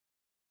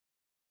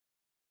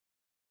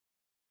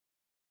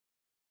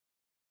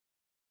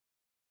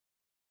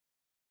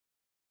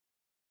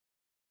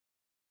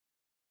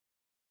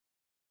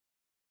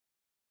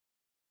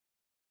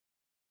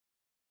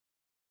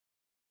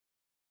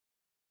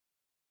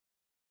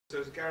So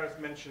as Gareth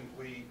mentioned,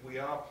 we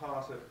are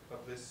part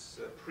of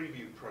this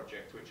preview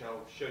project, which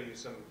I'll show you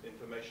some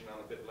information on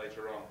a bit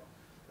later on,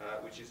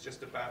 which is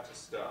just about to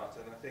start.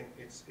 And I think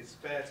it's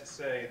fair to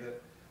say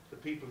that the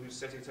people who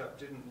set it up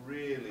didn't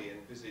really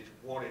envisage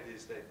what it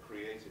is they've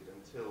created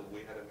until we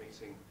had a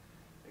meeting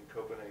in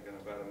Copenhagen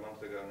about a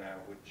month ago now,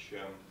 which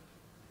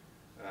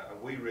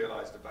and we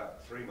realized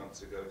about 3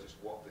 months ago just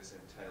what this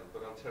entailed,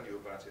 but I'll tell you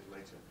about it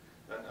later.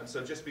 And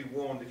so just be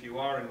warned, if you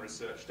are in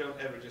research, don't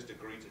ever just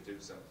agree to do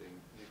something.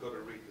 You've got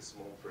to read the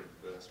small print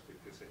first,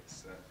 because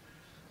it's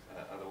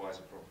otherwise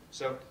a problem.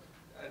 So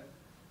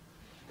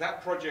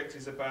that project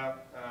is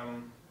about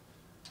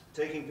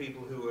taking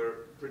people who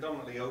are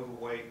predominantly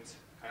overweight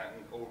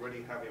and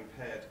already have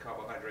impaired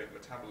carbohydrate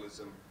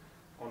metabolism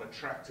on a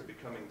track to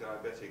becoming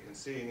diabetic, and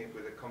seeing if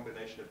with a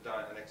combination of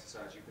diet and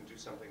exercise you can do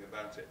something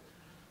about it.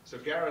 So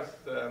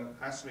Gareth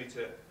asked me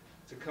to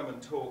come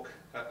and talk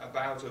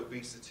about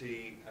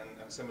obesity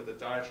and some of the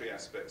dietary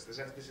aspects. This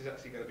is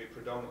actually going to be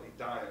predominantly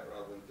diet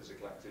rather than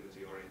physical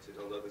activity oriented,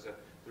 although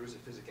there is a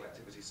physical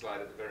activity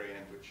slide at the very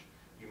end which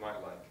you might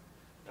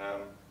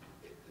like,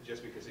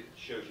 just because it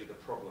shows you the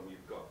problem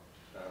you've got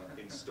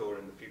in store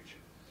in the future.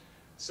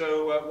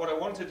 So what I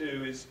want to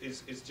do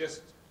is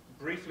just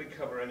briefly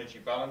cover energy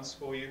balance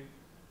for you,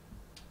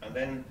 and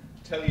then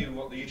tell you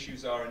what the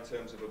issues are in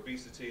terms of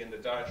obesity and the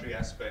dietary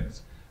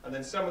aspects, and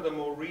then some of the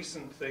more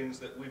recent things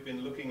that we've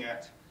been looking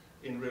at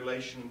in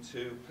relation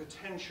to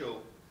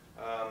potential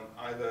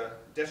either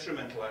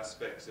detrimental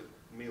aspects of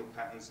meal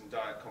patterns and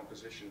diet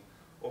composition,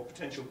 or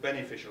potential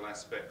beneficial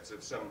aspects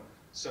of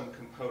some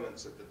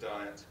components of the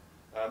diet.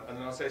 And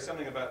then I'll say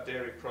something about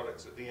dairy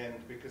products at the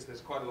end, because there's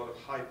quite a lot of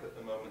hype at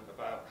the moment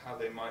about how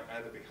they might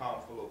either be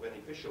harmful or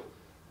beneficial,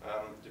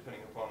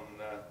 depending upon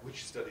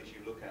which studies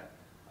you look at.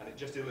 And it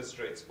just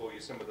illustrates for you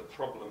some of the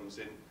problems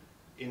in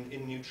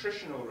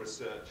nutritional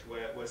research,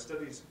 where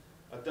studies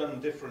are done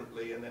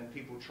differently, and then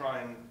people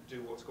try and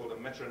do what's called a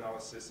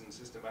meta-analysis and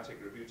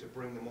systematic review to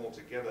bring them all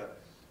together.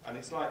 And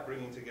it's like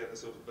bringing together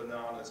sort of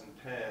bananas and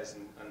pears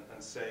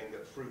and saying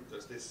that fruit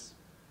does this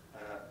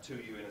to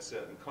you in a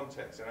certain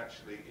context, and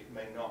actually it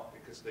may not,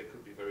 because they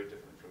could be very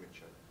different from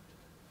each other.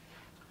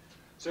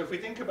 So if we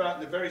think about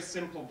the very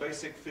simple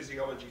basic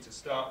physiology to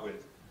start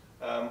with,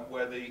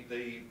 where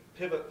the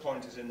pivot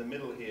point is in the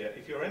middle here,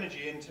 if your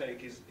energy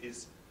intake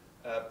is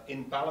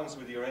in balance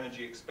with your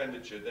energy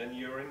expenditure, then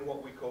you're in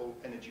what we call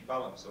energy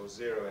balance, or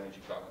zero energy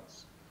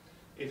balance.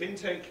 If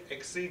intake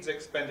exceeds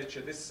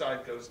expenditure, this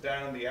side goes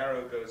down, the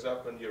arrow goes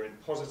up, and you're in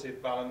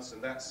positive balance,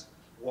 and that's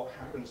what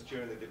happens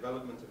during the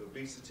development of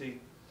obesity.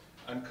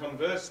 And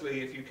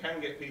conversely, if you can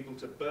get people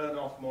to burn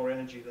off more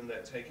energy than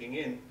they're taking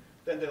in,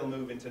 then they'll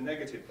move into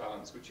negative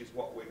balance, which is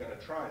what we're going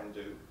to try and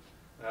do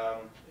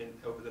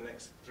over the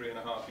next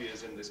 3.5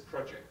 years in this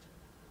project.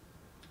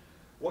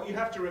 What you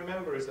have to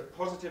remember is that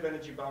positive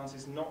energy balance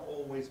is not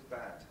always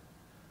bad.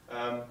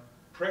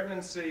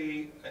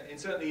 Pregnancy,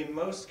 certainly in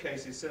most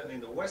cases, certainly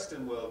in the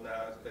Western world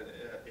now,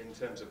 in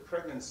terms of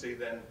pregnancy,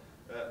 then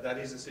that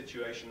is a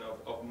situation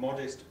of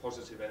modest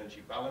positive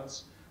energy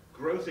balance.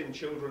 Growth in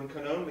children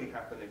can only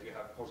happen if you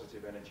have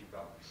positive energy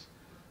balance.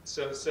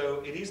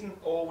 So it isn't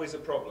always a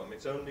problem.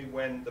 It's only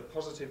when the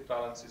positive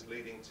balance is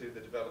leading to the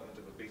development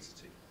of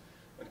obesity.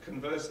 And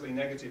conversely,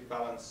 negative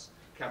balance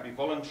can be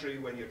voluntary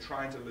when you're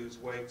trying to lose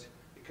weight.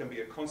 It can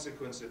be a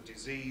consequence of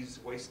disease,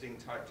 wasting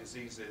type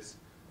diseases,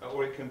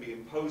 or it can be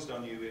imposed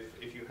on you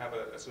if you have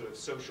a sort of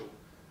social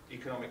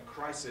economic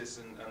crisis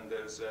and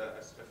there's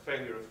a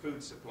failure of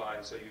food supply,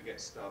 so you get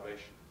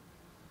starvation.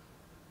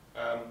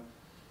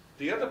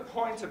 The other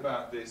point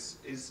about this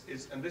is,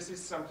 and this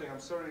is something, I'm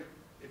sorry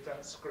if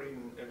that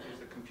screen, if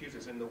the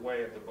computer's in the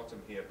way of the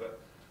bottom here, but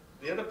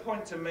the other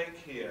point to make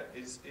here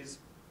is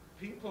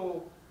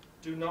people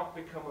do not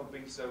become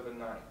obese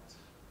overnight.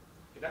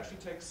 It actually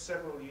takes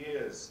several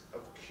years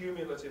of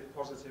cumulative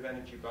positive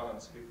energy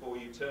balance before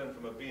you turn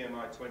from a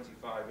BMI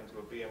 25 into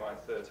a BMI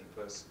 30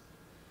 person.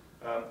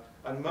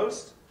 And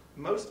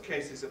most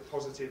cases of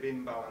positive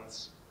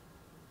imbalance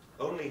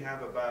only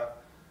have about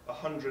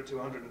 100 to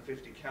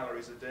 150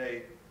 calories a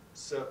day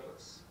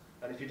surplus.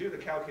 And if you do the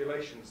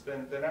calculations,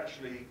 then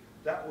actually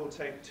that will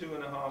take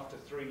 2.5 to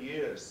 3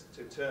 years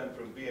to turn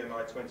from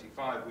BMI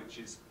 25, which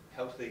is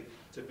healthy,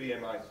 to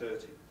BMI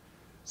 30.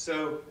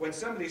 So when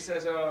somebody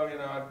says, oh, you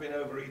know, I've been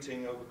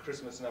overeating over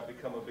Christmas and I've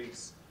become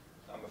obese,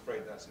 I'm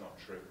afraid that's not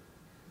true.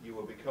 You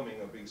were becoming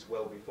obese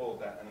well before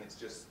that, and it's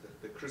just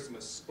the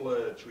Christmas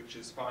splurge which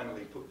has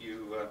finally put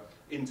you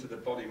into the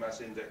body mass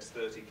index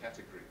 30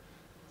 category.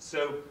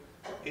 So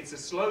it's a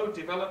slow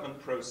development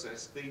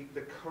process.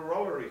 The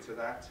corollary to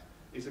that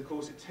is, of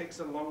course, it takes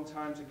a long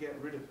time to get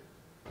rid of it,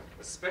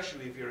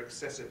 especially if you're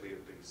excessively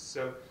obese.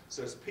 So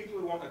as people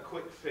who want a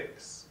quick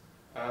fix,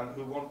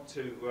 who want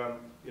to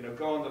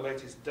go on the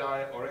latest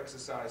diet or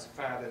exercise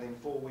fad and in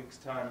 4 weeks'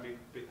 time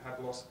have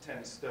lost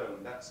 10 stone,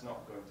 that's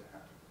not going to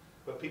happen.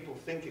 But people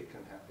think it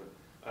can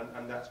happen,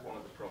 and that's one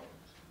of the problems.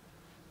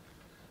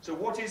 So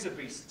what is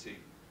obesity?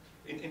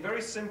 In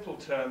very simple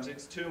terms,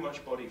 it's too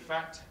much body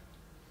fat.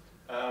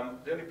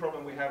 The only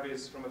problem we have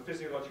is, from a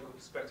physiological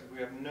perspective, we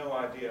have no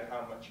idea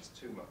how much is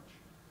too much.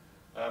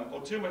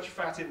 Or too much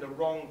fat in the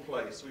wrong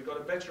place. We've got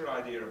a better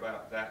idea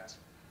about that.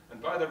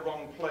 And by the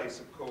wrong place,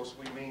 of course,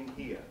 we mean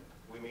here.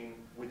 We mean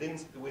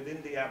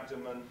within the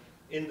abdomen,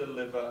 in the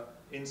liver,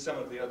 in some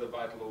of the other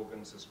vital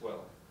organs as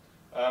well.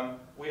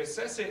 We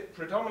assess it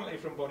predominantly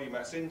from body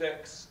mass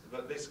index,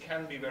 but this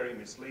can be very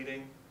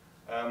misleading.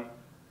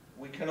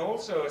 We can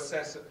also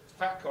assess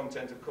fat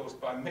content, of course,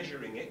 by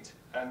measuring it.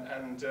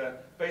 And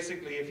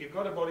basically, if you've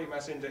got a body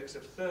mass index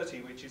of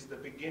 30, which is the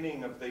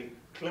beginning of the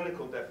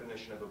clinical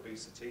definition of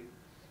obesity,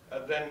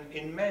 then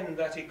in men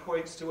that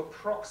equates to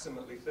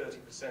approximately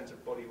 30%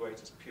 of body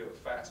weight as pure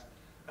fat,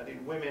 and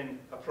in women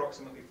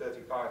approximately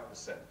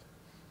 35%,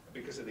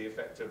 because of the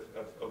effect of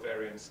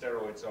ovarian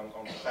steroids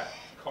on fat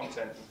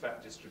content and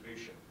fat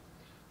distribution.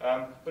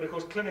 But of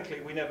course,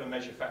 clinically, we never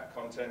measure fat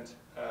content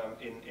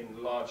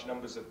in large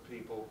numbers of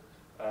people.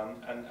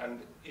 And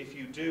if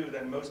you do,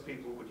 then most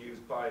people would use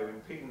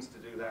bioimpedance to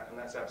do that, and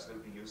that's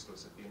absolutely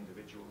useless at the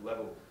individual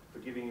level for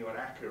giving you an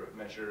accurate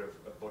measure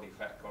of body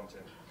fat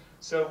content.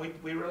 So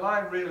we rely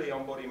really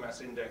on body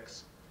mass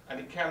index, and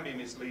it can be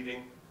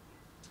misleading.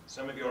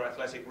 Some of your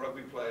athletic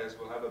rugby players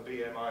will have a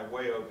BMI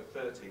way over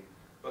 30,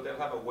 but they'll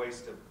have a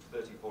waist of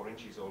 34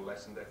 inches or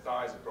less, and their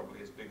thighs are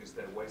probably as big as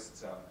their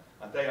waists are.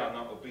 And they are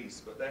not obese,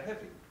 but they're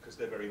heavy, because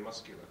they're very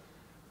muscular.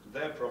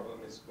 Their problem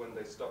is when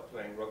they stop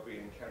playing rugby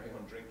and carry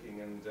on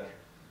drinking and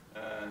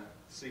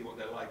see what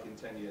they're like in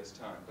 10 years'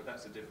 time. But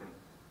that's a different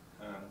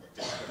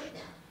discussion.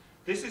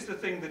 This is the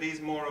thing that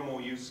is more and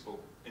more useful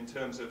in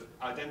terms of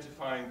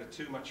identifying the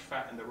too much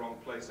fat in the wrong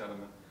place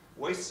element.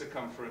 Waist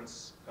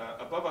circumference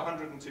above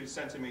 102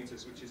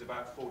 centimeters, which is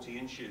about 40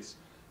 inches,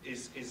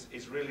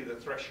 is really the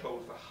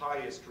threshold for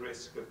highest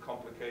risk of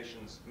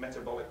complications,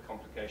 metabolic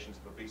complications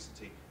of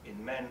obesity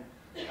in men,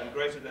 and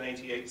greater than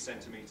 88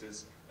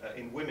 centimeters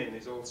in women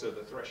is also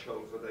the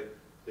threshold for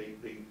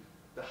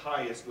the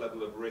highest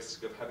level of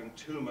risk of having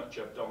too much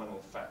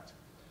abdominal fat.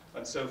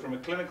 And so from a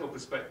clinical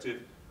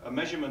perspective, a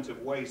measurement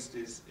of waist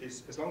is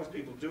as long as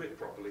people do it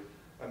properly,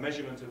 a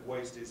measurement of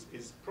waist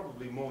is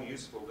probably more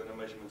useful than a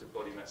measurement of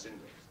body mass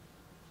index.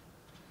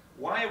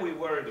 Why are we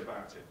worried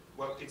about it?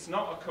 Well, it's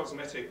not a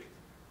cosmetic,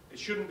 it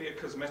shouldn't be a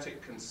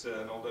cosmetic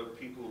concern, although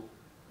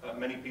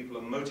many people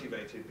are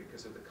motivated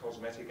because of the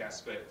cosmetic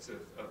aspects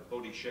of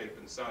body shape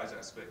and size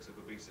aspects of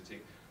obesity.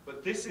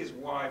 But this is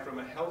why, from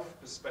a health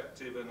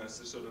perspective and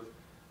as a sort of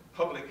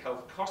public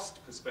health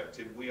cost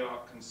perspective, we are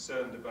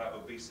concerned about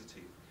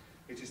obesity.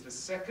 It is the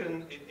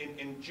second,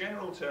 in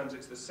general terms,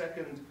 it's the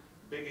second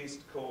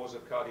biggest cause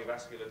of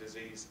cardiovascular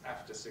disease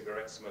after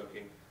cigarette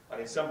smoking.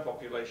 And in some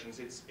populations,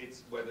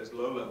 it's where there's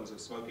low levels of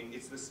smoking,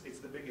 it's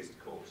the biggest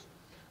cause.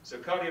 So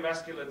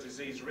cardiovascular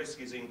disease risk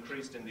is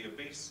increased in the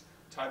obese.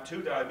 Type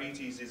 2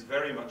 diabetes is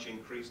very much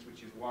increased,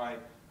 which is why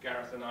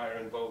Gareth and I are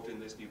involved in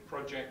this new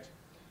project.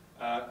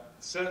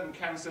 Certain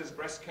cancers,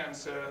 breast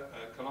cancer,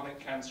 colonic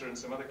cancer, and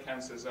some other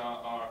cancers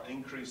are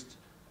increased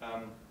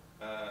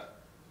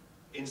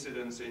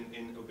incidence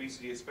in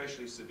obesity,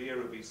 especially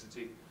severe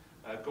obesity.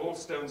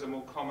 Gallstones are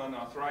more common,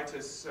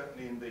 arthritis,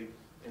 certainly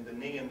in the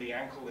knee and the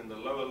ankle, in the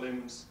lower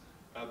limbs,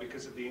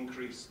 because of the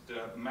increased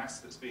mass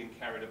that's being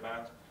carried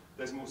about.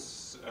 There's more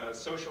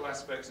social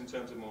aspects in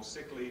terms of more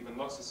sick leave and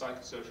lots of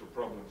psychosocial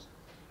problems.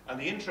 And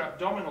the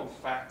intra-abdominal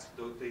fat,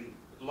 the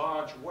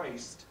large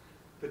waist,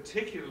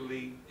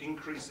 particularly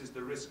increases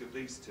the risk of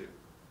these two.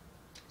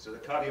 So the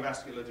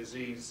cardiovascular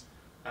disease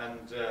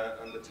and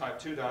the type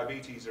 2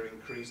 diabetes are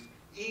increased,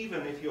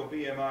 even if your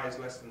BMI is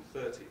less than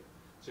 30.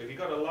 So if you've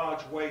got a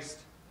large waist,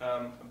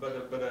 but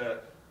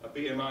a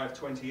BMI of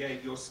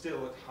 28, you're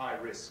still at high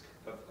risk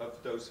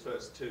of those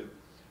first two.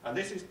 And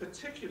this is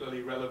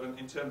particularly relevant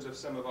in terms of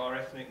some of our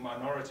ethnic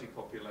minority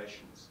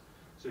populations.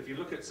 So if you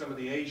look at some of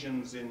the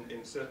Asians,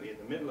 certainly in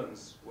the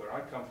Midlands, where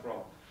I come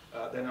from,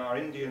 then our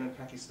Indian and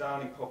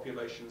Pakistani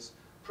populations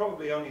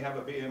probably only have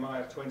a BMI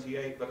of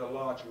 28, but a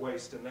large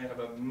waist, and they have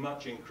a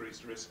much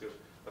increased risk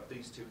of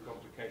these two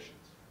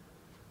complications.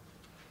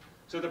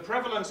 So the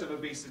prevalence of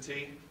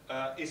obesity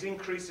is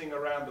increasing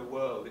around the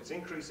world. It's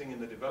increasing in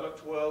the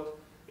developed world.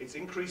 It's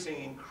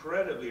increasing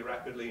incredibly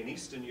rapidly in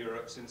Eastern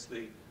Europe since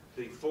the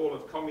fall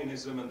of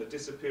communism and the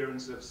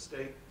disappearance of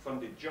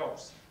state-funded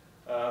jobs.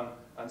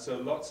 And so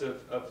lots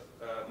of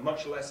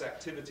much less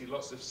activity,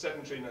 lots of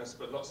sedentariness,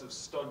 but lots of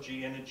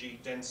stodgy,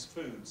 energy-dense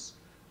foods.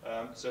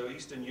 So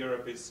Eastern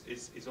Europe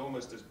is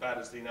almost as bad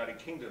as the United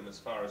Kingdom as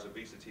far as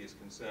obesity is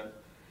concerned.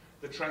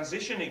 The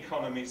transition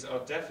economies are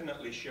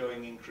definitely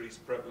showing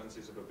increased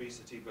prevalences of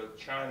obesity, both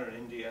China and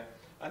India,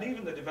 and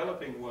even the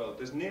developing world.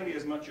 There's nearly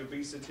as much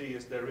obesity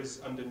as there is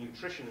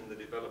undernutrition in the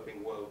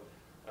developing world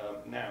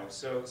now.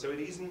 So it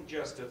isn't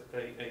just a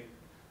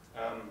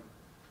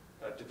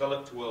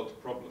developed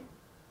world problem.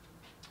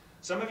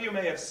 Some of you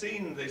may have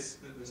seen this,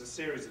 there's a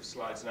series of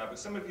slides now, but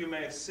some of you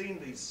may have seen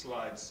these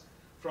slides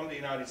from the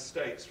United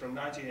States from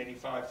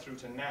 1985 through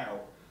to now,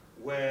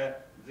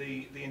 where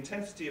the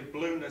intensity of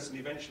blueness and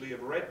eventually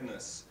of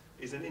redness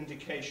is an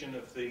indication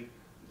of the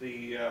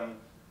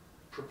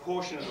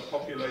proportion of the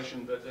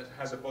population that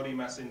has a body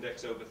mass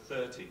index over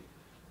 30.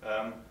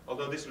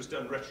 Although this was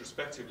done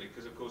retrospectively,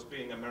 because of course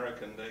being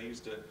American, they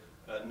used to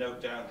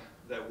note down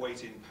their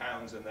weight in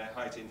pounds and their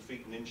height in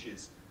feet and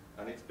inches,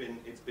 and it's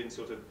been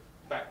sort of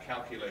back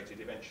calculated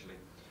eventually.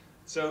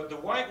 So the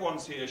white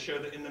ones here show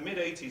that in the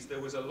mid-80s there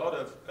was a lot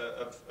of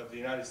the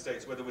United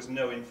States where there was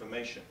no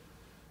information.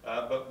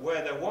 But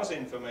where there was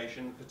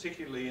information,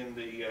 particularly in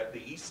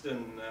the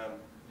eastern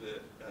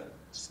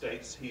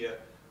states here,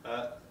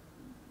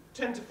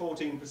 10 to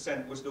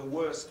 14% was the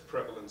worst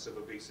prevalence of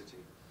obesity.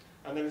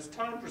 And then as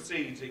time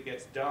proceeds, it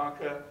gets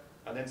darker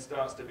and then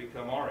starts to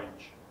become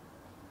orange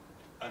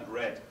and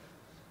red.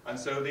 And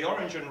so the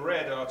orange and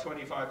red are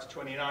 25 to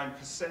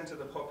 29% of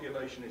the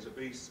population is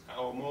obese,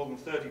 or more than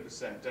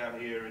 30% down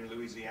here in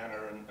Louisiana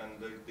and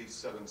these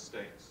southern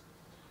states.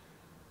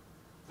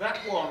 That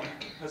one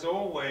has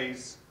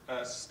always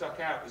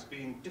stuck out as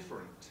being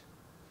different.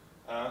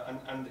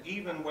 And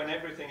even when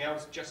everything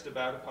else just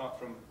about, apart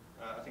from,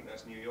 I think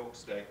that's New York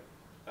State,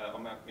 or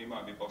it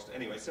might be Boston,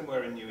 anyway,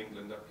 somewhere in New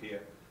England up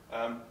here.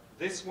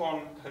 This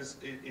one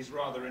is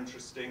rather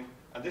interesting,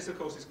 and this of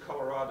course is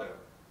Colorado,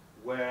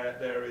 where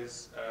there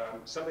is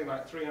something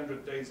like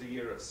 300 days a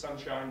year of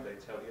sunshine, they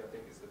tell you. I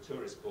think it's the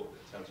tourist board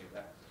that tells you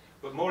that.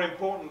 But more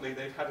importantly,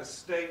 they've had a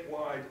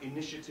statewide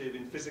initiative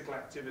in physical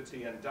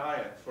activity and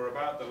diet for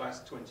about the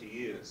last 20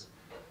 years.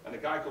 And a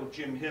guy called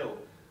Jim Hill,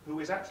 who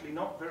is actually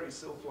not very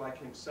sylph-like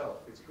himself,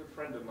 he's a good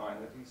friend of mine,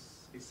 and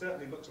he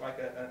certainly looks like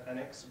an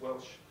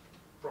ex-Welsh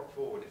prop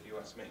forward, if you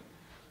ask me.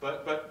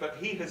 But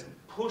he has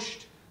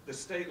pushed the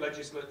state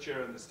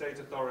legislature and the state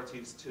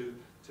authorities to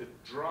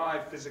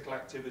drive physical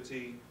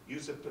activity,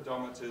 use of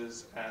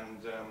pedometers,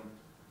 and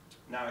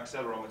now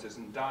accelerometers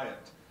and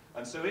diet.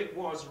 And so it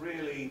was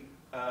really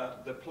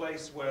the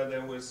place where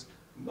there was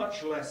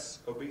much less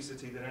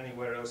obesity than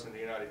anywhere else in the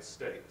United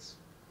States.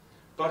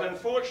 But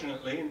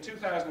unfortunately, in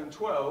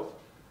 2012,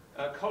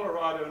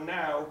 Colorado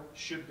now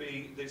should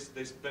be this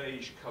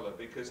beige color,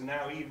 because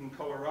now even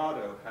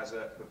Colorado has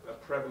a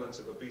prevalence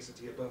of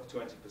obesity above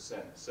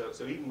 20%.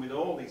 So even with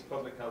all these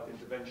public health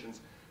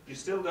interventions, you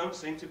still don't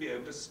seem to be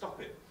able to stop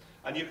it.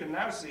 And you can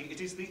now see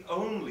it is the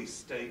only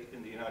state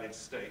in the United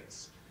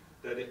States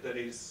that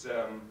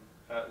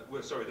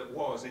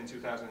was in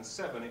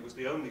 2007. It was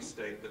the only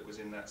state that was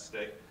in that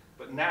state.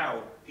 But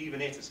now,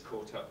 even it has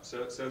caught up.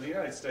 So the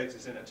United States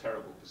is in a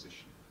terrible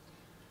position.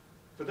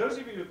 For those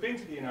of you who've been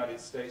to the United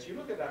States, you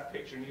look at that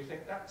picture and you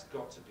think, that's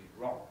got to be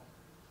wrong.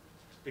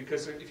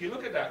 Because if you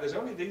look at that, there's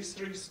only these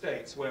 3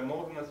 states where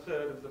more than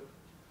 1/3 of the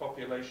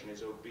population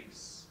is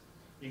obese.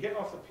 You get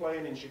off the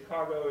plane in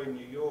Chicago, in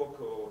New York,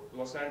 or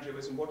Los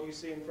Angeles, and what do you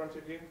see in front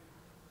of you?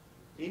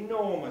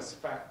 Enormous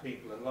fat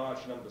people and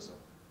large numbers of them.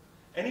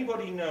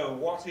 Anybody know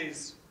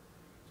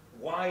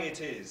why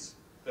it is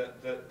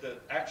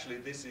that actually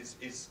this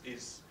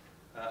is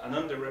an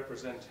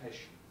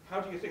underrepresentation?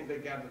 How do you think they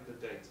gathered the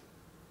data?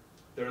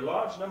 There are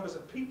large numbers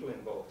of people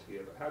involved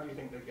here, but how do you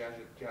think they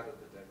gathered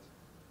the data?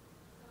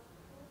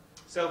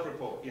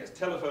 Self-report, yes,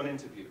 telephone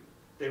interview.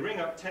 They ring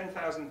up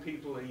 10,000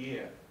 people a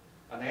year,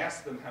 and they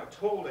ask them how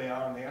tall they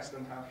are, and they ask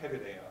them how heavy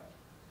they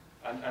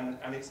are.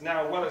 And it's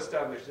now well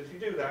established that if you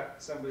do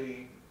that,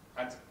 somebody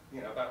adds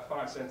about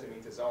 5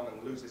 centimeters on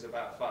and loses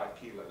about 5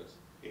 kilos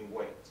in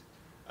weight.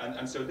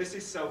 And so this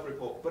is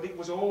self-report, but it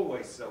was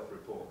always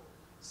self-report.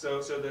 So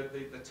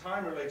the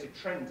time-related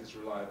trend is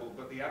reliable,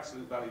 but the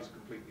absolute values are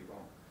completely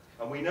wrong.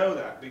 And we know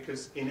that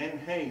because in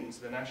NHANES,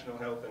 the National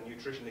Health and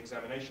Nutrition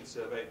Examination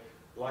Survey,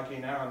 like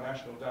in our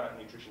National Diet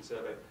and Nutrition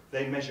Survey,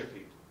 they measure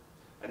people.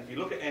 And if you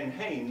look at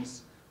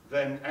NHANES,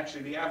 then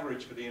actually the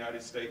average for the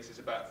United States is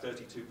about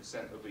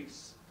 32%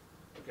 obese.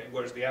 Okay?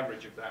 Whereas the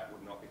average of that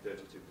would not be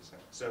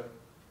 32%.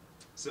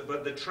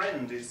 But the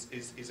trend is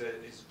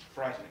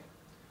frightening.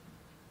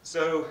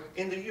 So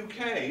in the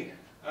UK,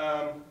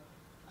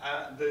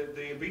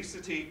 the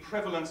obesity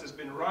prevalence has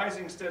been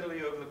rising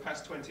steadily over the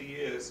past 20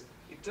 years.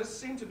 It does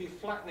seem to be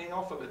flattening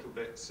off a little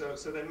bit, so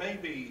there may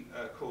be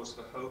cause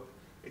for hope.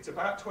 It's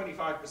about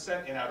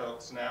 25% in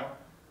adults now,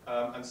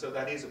 and so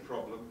that is a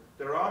problem.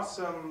 There are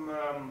some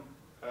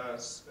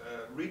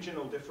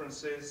regional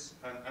differences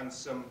and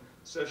some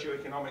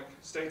socioeconomic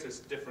status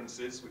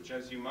differences, which,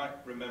 as you might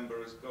remember,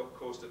 has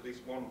caused at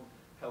least one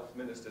health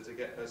minister to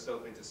get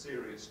herself into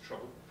serious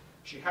trouble.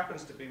 She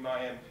happens to be my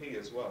MP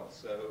as well,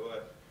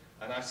 so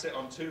and I sit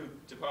on 2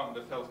 Department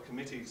of Health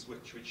committees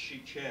which she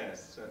chairs.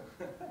 So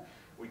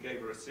we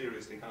gave her a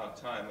seriously hard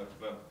time of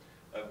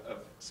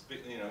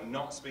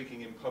not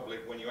speaking in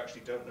public when you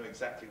actually don't know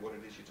exactly what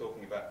it is you're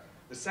talking about.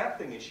 The sad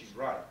thing is she's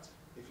right.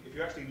 If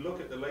you actually look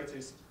at the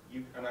latest,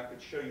 and I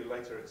could show you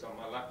later, it's on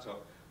my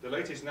laptop, the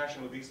latest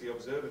National Obesity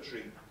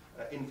Observatory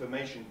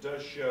information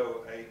does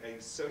show a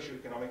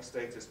socioeconomic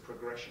status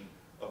progression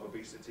of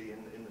obesity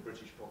in the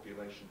British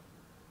population.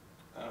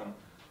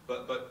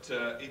 But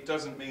it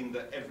doesn't mean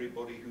that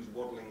everybody who's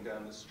waddling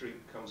down the street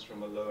comes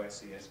from a low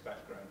SES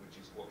background, which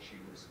is what she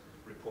was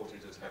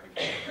reported as having.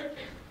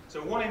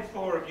 So 1 in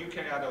 4 of UK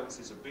adults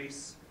is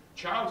obese.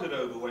 Childhood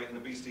overweight and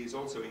obesity is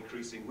also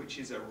increasing, which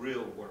is a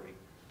real worry.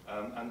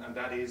 And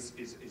that is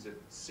a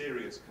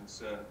serious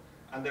concern.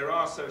 And there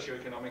are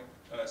socioeconomic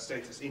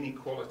status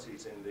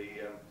inequalities in the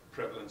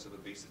prevalence of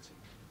obesity.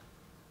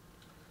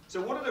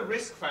 So what are the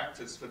risk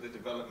factors for the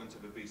development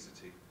of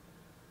obesity?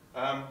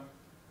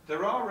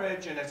 There are rare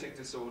genetic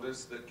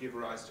disorders that give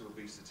rise to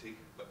obesity,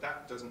 but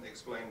that doesn't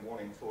explain 1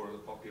 in 4 of the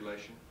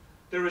population.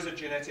 There is a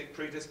genetic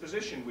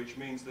predisposition, which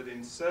means that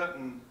in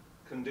certain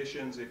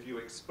conditions, if you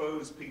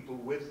expose people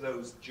with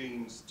those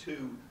genes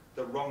to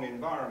the wrong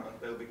environment,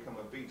 they'll become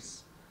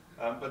obese.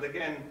 But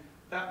again,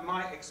 that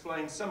might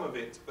explain some of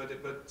it, but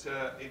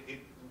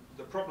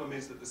the problem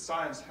is that the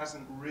science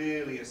hasn't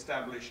really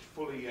established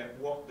fully yet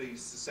what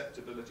these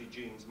susceptibility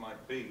genes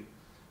might be.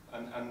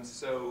 And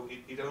so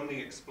it only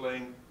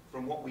explains,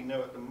 from what we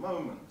know at the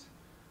moment,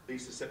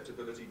 these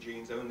susceptibility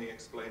genes only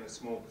explain a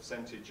small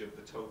percentage of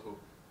the total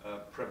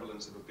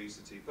prevalence of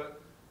obesity. But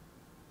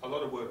a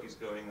lot of work is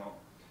going on.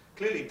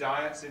 Clearly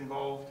diet's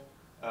involved,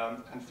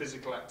 and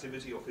physical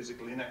activity or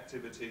physical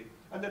inactivity,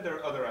 and then there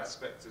are other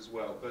aspects as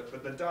well.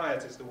 But the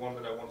diet is the one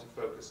that I want to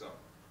focus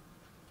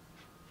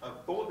on. I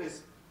bought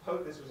this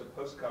was a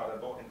postcard I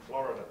bought in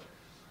Florida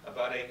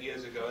about 8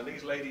 years ago, and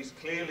these ladies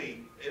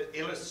clearly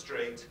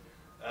illustrate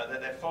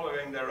that they're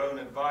following their own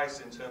advice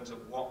in terms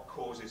of what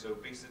causes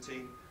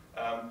obesity.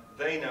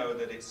 They know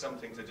that it's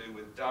something to do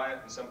with diet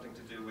and something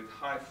to do with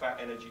high-fat,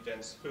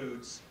 energy-dense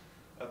foods,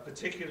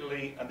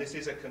 particularly, and this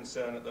is a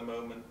concern at the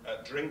moment,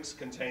 drinks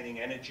containing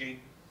energy.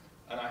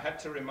 And I had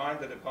to remind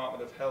the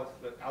Department of Health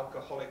that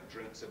alcoholic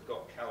drinks have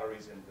got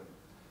calories in them.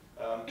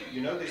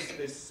 You know,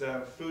 this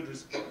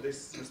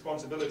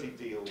responsibility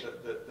deal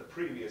that the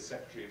previous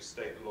Secretary of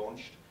State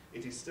launched,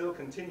 it is still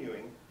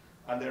continuing,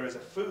 and there is a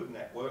food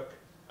network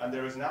and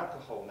there is an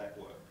alcohol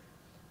network.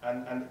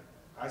 And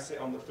I sit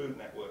on the Food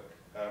Network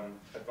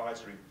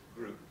advisory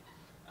group.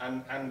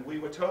 And we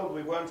were told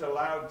we weren't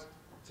allowed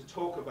to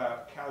talk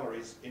about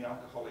calories in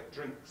alcoholic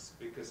drinks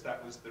because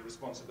that was the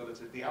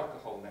responsibility of the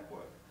alcohol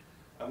network.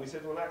 And we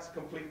said, well, that's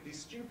completely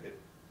stupid.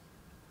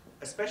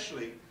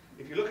 Especially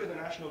if you look at the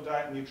National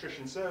Diet and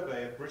Nutrition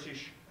Survey of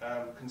British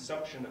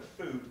consumption of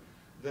food,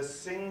 the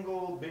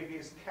single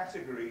biggest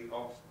category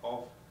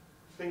of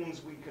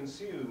things we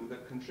consume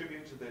that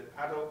contribute to the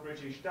adult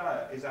British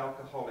diet is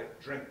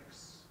alcoholic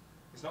drinks.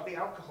 It's not the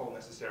alcohol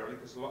necessarily,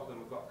 because a lot of them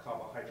have got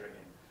carbohydrate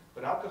in.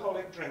 But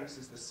alcoholic drinks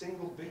is the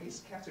single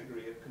biggest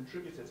category of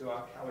contributor to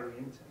our calorie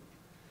intake.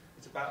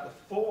 It's about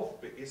the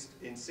 4th biggest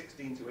in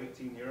 16 to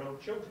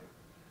 18-year-old children.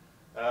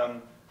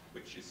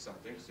 Which is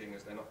something, seeing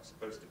as they're not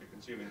supposed to be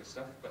consuming the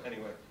stuff, but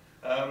anyway.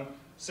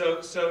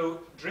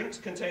 So drinks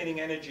containing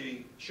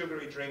energy,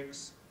 sugary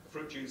drinks,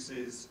 fruit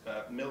juices,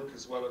 milk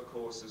as well, of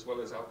course, as well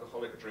as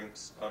alcoholic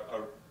drinks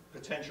are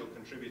potential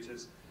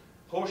contributors.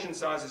 Portion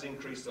size has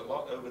increased a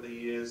lot over the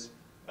years.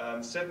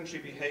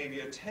 Sedentary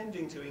behavior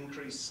tending to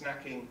increase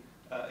snacking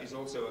is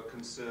also a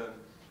concern.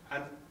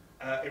 And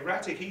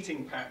erratic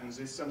eating patterns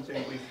is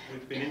something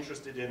we've been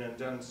interested in and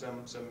done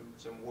some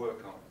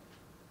work on.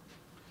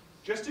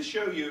 Just to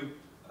show you,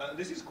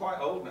 this is quite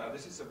old now,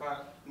 this is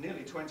about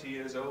nearly 20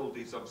 years old,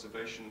 these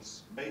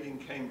observations, made in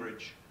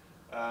Cambridge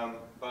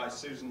by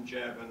Susan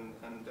Jebb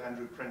and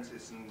Andrew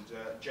Prentice and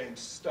James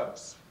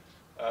Stubbs,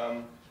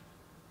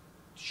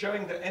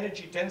 showing that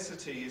energy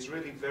density is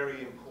really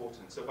very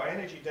important. So by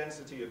energy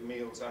density of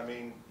meals, I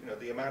mean, you know,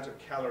 the amount of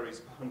calories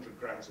per 100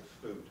 grams of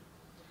food.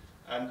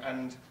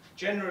 And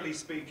generally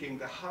speaking,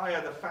 the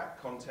higher the fat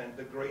content,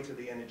 the greater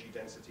the energy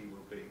density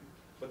will be.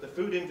 But the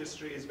food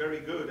industry is very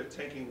good at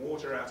taking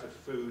water out of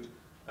food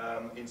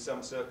in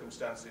some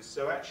circumstances.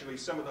 So actually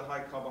some of the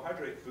high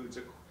carbohydrate foods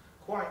are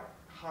quite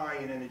high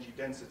in energy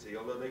density,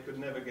 although they could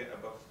never get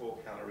above 4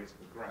 calories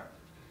per gram.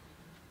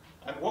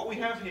 And what we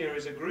have here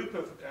is a group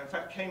of, in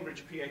fact,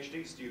 Cambridge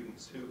PhD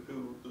students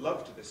who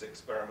loved this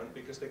experiment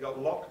because they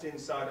got locked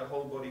inside a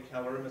whole body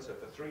calorimeter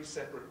for 3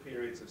 separate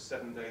periods of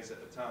 7 days at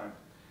a time.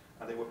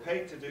 And they were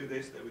paid to do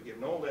this, they were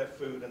given all their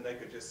food, and they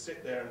could just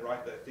sit there and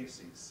write their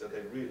theses. So they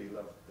really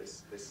loved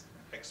this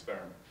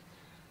experiment.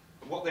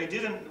 But what they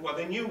didn't, well,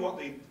 they knew what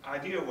the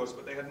idea was,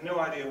 but they had no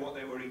idea what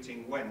they were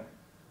eating when.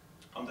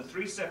 On the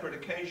 3 separate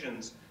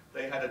occasions,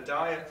 they had a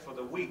diet for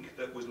the week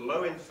that was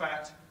low in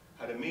fat,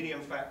 had a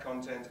medium fat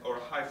content, or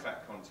a high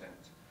fat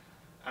content.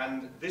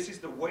 And this is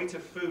the weight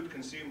of food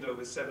consumed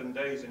over 7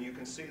 days, and you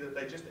can see that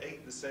they just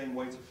ate the same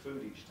weight of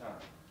food each time.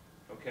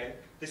 Okay?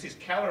 This is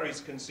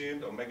calories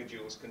consumed, or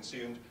megajoules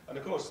consumed, and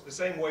of course the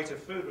same weight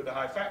of food with a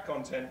high fat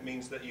content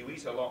means that you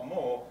eat a lot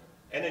more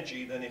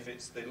energy than if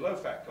it's the low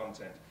fat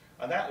content.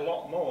 And that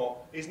lot more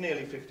is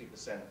nearly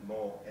 50%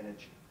 more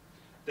energy.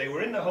 They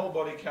were in the whole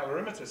body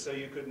calorimeter, so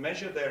you could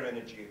measure their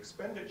energy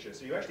expenditure.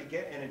 So you actually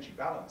get energy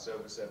balance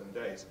over 7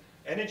 days.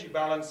 Energy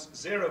balance,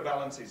 zero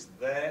balance is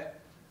there.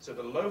 So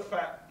the low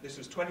fat, this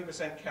was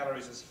 20%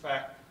 calories as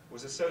fat,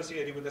 was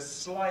associated with a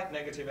slight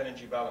negative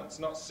energy balance,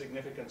 not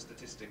significant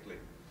statistically.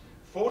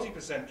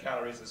 40%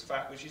 calories as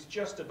fat, which is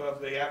just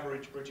above the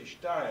average British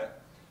diet,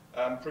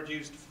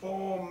 produced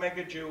 4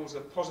 megajoules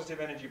of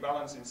positive energy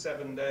balance in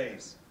 7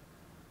 days.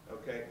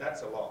 Okay,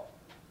 that's a lot.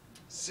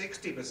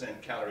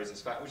 60% calories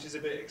as fat, which is a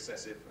bit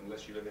excessive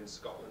unless you live in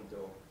Scotland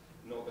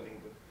northern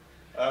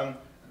England,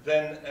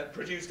 then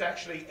produced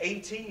actually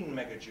 18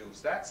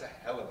 megajoules. That's a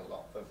hell of a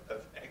lot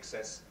of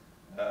excess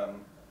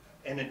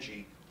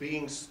energy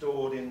being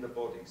stored in the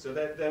body. So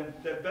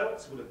their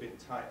belts would have been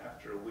tight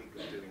after a week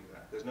of doing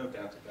that. There's no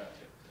doubt about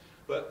it.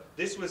 But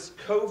this was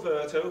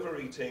covert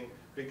overeating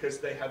because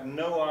they had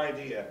no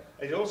idea.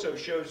 It also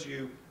shows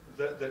you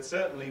that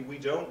certainly we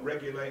don't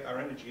regulate our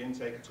energy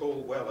intake at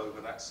all well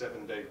over that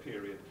 7-day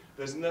period.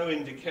 There's no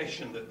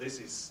indication that this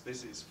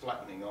is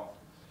flattening off.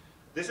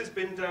 This has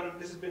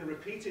been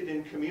repeated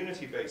in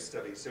community-based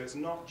studies, so it's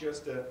not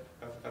just a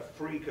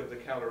freak of the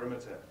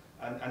calorimeter.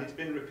 And it's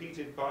been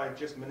repeated by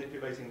just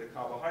manipulating the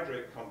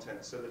carbohydrate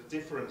content, so the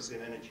difference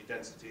in energy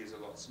density is a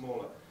lot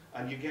smaller,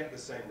 and you get the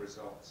same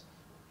results.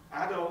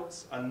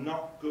 Adults are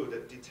not good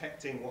at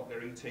detecting what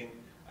they're eating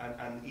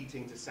and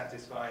eating to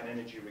satisfy an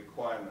energy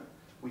requirement.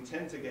 We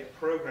tend to get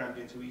programmed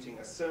into eating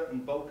a certain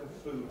bulk of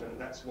food, and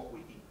that's what we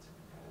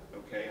eat.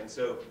 Okay, and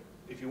so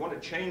if you want to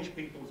change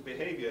people's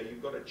behavior,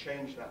 you've got to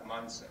change that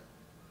mindset.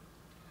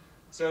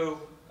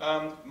 So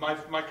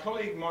my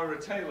colleague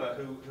Moira Taylor,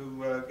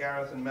 who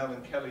Gareth and Mel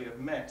and Kelly have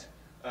met,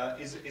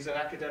 is an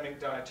academic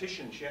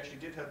dietitian. She actually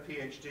did her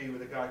PhD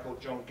with a guy called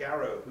John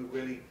Garrow, who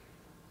really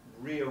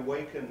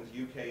reawakened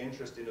UK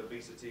interest in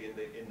obesity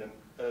in the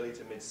early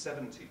to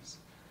mid-70s.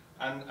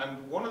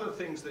 And one of the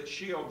things that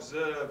she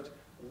observed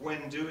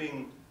when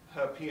doing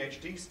her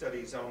PhD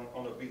studies on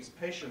obese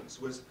patients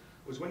was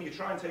when you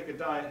try and take a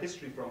diet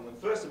history from them,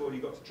 first of all,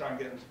 you've got to try and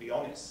get them to be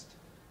honest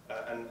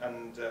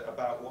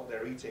about what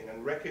they're eating,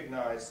 and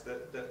recognize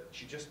that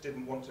she just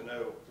didn't want to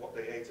know what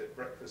they ate at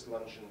breakfast,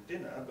 lunch, and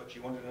dinner, but she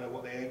wanted to know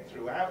what they ate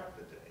throughout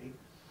the day.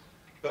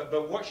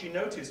 But what she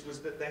noticed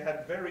was that they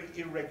had very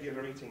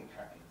irregular eating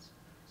patterns.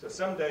 So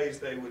some days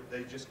they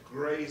just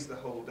graze the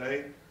whole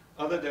day.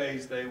 Other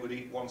days they would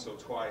eat once or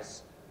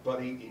twice,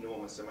 but eat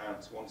enormous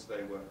amounts once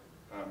they were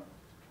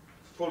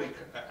fully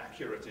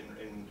accurate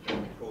in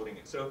recording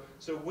it. So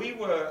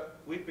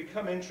we've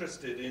become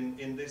interested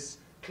in this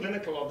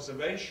clinical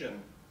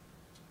observation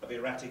of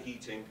erratic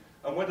eating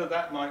and whether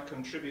that might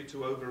contribute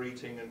to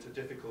overeating and to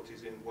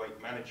difficulties in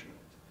weight management.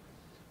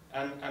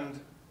 And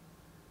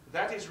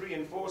that is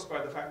reinforced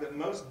by the fact that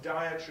most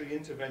dietary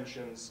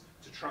interventions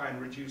to try and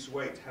reduce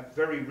weight have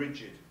very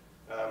rigid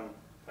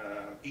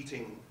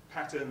eating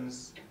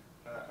patterns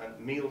and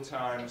meal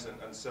times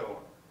and so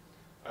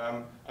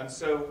on. And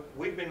so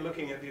we've been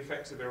looking at the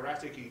effects of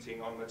erratic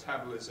eating on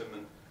metabolism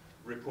and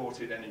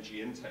reported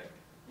energy intake.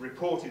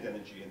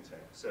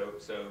 So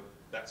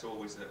that's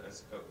always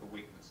a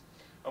weakness.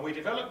 And we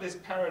developed this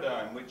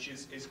paradigm, which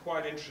is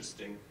quite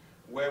interesting,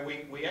 where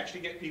we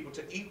actually get people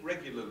to eat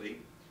regularly,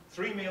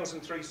 3 meals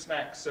and 3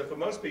 snacks. So for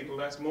most people,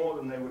 that's more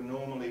than they would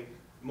normally,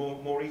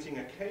 more eating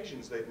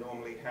occasions they'd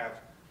normally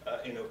have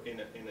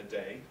in a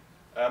day,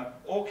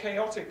 or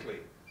chaotically,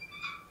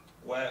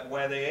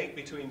 where they ate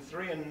between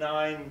 3 and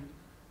 9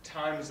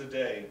 times a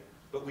day.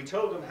 But we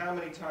told them how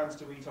many times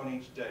to eat on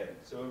each day.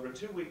 So over a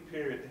 2-week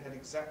period, they had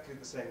exactly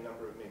the same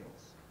number of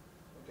meals.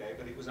 Okay,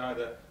 but it was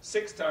either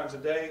 6 times a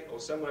day or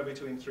somewhere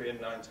between 3 and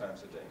 9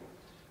 times a day.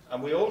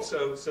 And we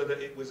also, so that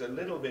it was a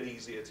little bit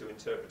easier to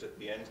interpret at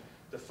the end,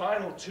 the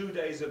final 2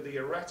 days of the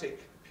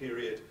erratic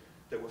period,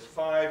 there were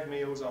 5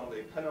 meals on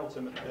the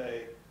penultimate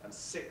day and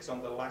 6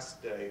 on the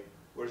last day,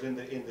 whereas in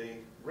the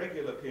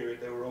regular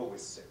period, there were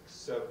always 6.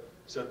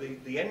 So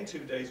the end 2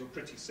 days were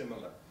pretty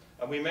similar.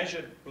 And we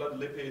measured blood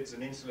lipids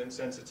and insulin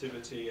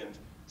sensitivity and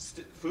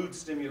food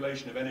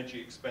stimulation of energy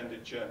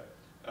expenditure,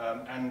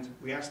 and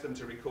we asked them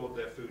to record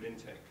their food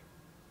intake.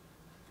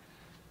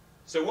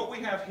 So what we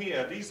have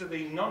here, these are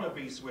the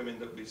non-obese women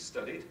that we've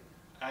studied,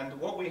 and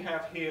what we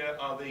have here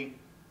are the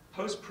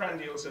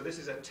postprandial, so this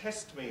is a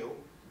test meal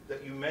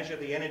that you measure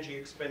the energy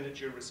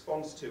expenditure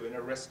response to in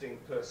a resting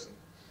person,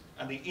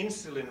 and the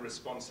insulin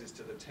responses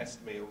to the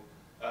test meal.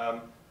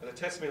 And the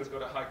test meal's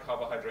got a high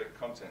carbohydrate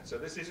content. So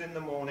this is in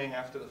the morning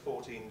after the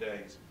 14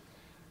 days.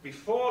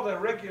 Before the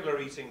regular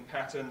eating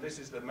pattern, this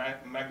is the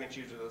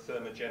magnitude of the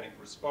thermogenic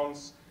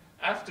response.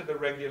 After the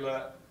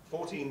regular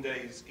 14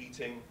 days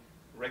eating,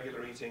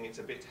 regular eating, it's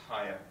a bit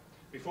higher.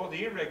 Before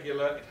the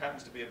irregular, it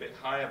happens to be a bit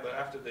higher, but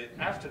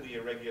after the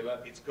irregular,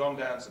 it's gone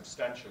down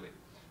substantially.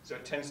 So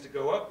it tends to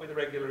go up with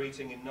regular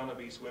eating in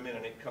non-obese women,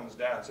 and it comes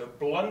down. So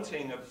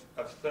blunting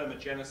of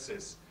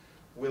thermogenesis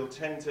will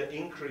tend to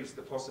increase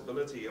the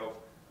possibility of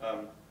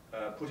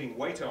putting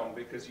weight on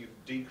because you've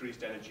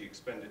decreased energy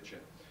expenditure.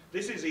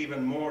 This is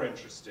even more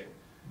interesting.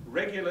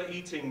 Regular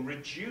eating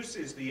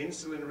reduces the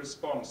insulin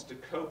response to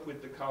cope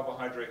with the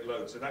carbohydrate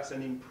load, so that's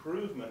an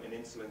improvement in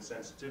insulin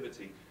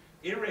sensitivity.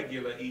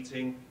 Irregular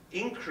eating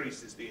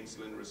increases the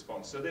insulin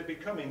response, so they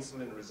become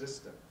insulin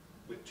resistant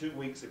with 2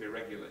 weeks of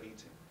irregular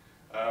eating.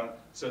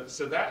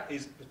 So that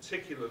is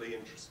particularly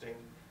interesting.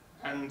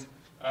 And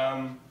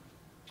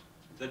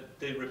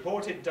the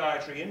reported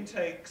dietary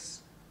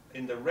intakes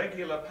in the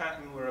regular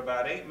pattern were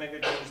about 8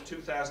 megajoules,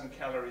 2,000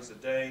 calories a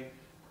day.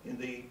 In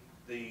the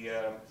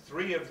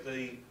 3 of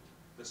the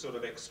sort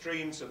of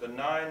extremes, so the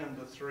 9 and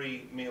the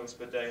 3 meals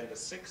per day and the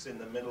 6 in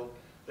the middle,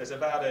 there's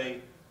about a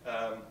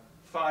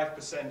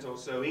 5% or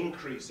so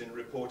increase in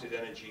reported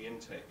energy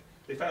intake.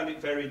 They found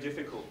it very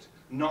difficult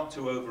not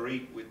to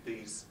overeat with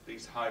these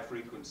high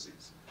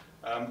frequencies.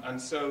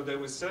 And so there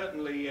was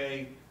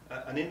certainly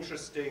an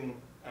interesting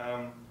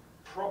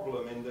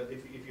problem in that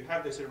if you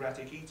have this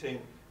erratic eating,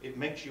 it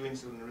makes you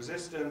insulin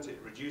resistant, it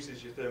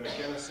reduces your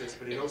thermogenesis,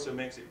 but it also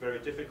makes it very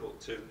difficult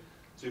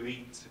to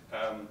eat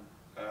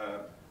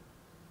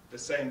the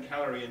same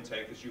calorie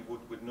intake as you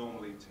would with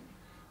normal eating.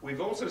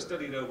 We've also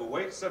studied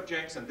overweight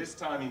subjects, and this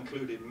time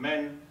included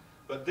men,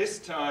 but this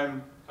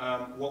time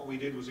what we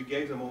did was we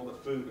gave them all the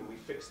food and we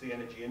fixed the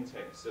energy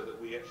intake so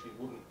that we actually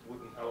wouldn't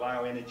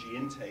allow energy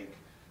intake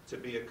to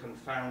be a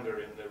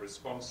confounder in the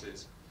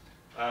responses.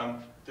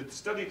 The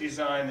study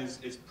design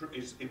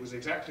it was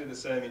exactly the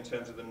same in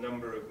terms of the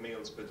number of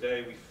meals per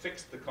day. We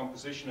fixed the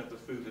composition of the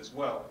food as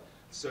well,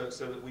 so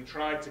that we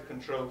tried to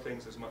control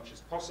things as much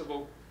as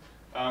possible.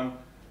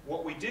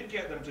 What we did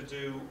get them to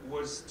do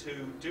was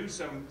to do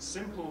some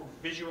simple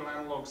visual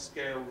analog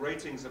scale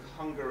ratings of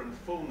hunger and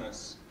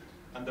fullness.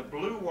 And the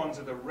blue ones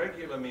are the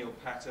regular meal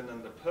pattern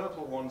and the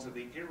purple ones are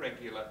the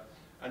irregular.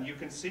 And you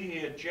can see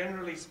here,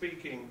 generally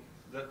speaking,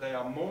 that they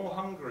are more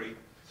hungry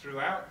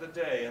throughout the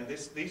day. And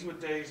these were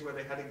days where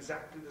they had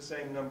exactly the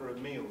same number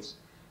of meals.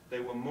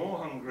 They were more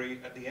hungry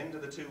at the end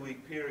of the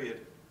 2-week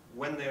period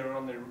when they were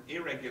on the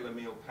irregular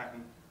meal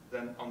pattern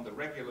than on the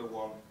regular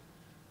one.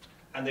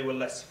 And they were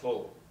less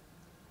full.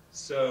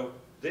 So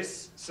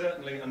this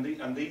certainly,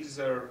 and these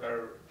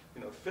are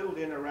filled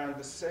in around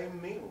the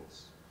same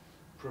meals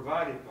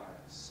provided by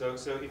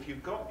us. So if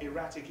you've got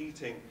erratic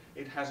eating,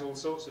 it has all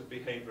sorts of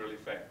behavioral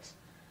effects.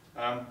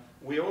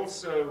 We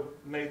also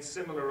made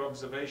similar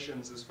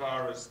observations as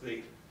far as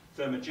the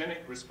thermogenic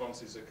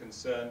responses are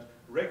concerned.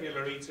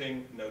 Regular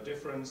eating, no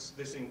difference.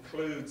 This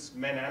includes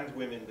men and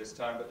women this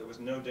time, but there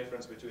was no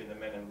difference between the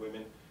men and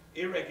women.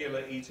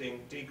 Irregular eating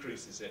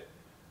decreases it.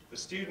 The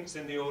students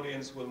in the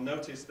audience will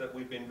notice that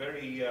we've been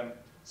very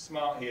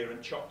smart here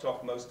and chopped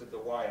off most of the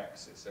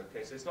y-axis.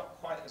 Okay, so it's not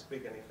quite as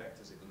big an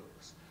effect as it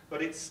looks,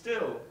 but it's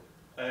still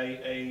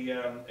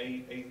a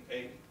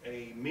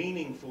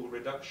meaningful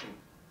reduction,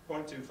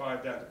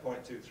 0.25 down to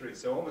 0.23.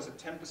 So almost a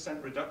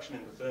 10% reduction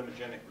in the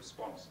thermogenic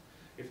response.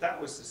 If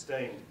that was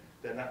sustained,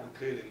 then that would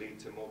clearly lead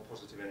to more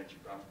positive energy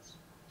balance.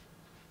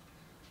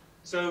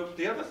 So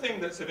the other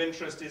thing that's of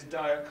interest is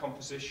diet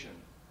composition.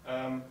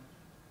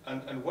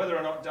 And whether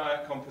or not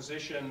diet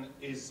composition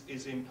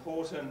is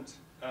important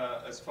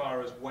as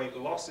far as weight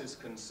loss is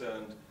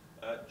concerned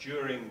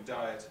during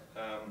diet,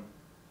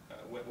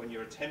 when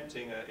you're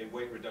attempting a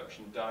weight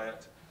reduction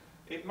diet,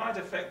 it might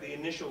affect the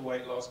initial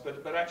weight loss,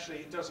 but actually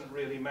it doesn't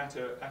really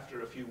matter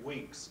after a few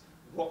weeks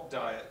what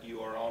diet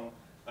you are on,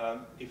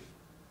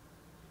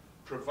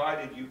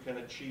 provided you can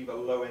achieve a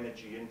low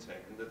energy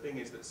intake. And the thing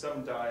is that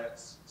some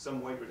diets,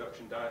 some weight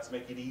reduction diets,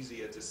 make it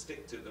easier to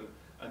stick to them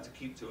and to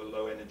keep to a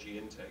low energy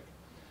intake.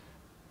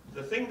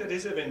 The thing that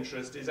is of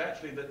interest is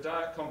actually that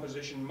diet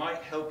composition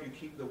might help you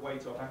keep the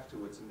weight off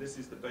afterwards, and this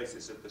is the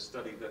basis of the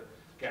study that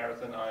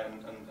Gareth and I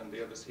and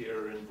the others here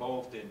are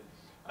involved in.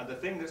 And the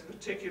thing that's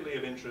particularly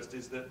of interest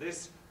is that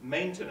this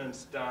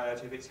maintenance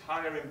diet, if it's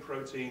higher in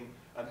protein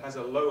and has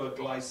a lower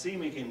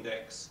glycemic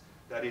index,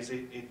 that is,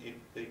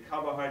 the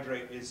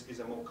carbohydrate is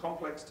a more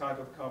complex type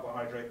of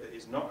carbohydrate that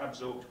is not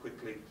absorbed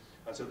quickly,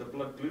 and so the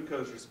blood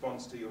glucose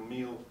response to your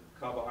meal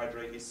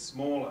carbohydrate is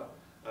smaller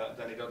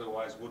than it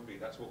otherwise would be.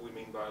 That's what we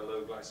mean by a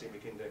low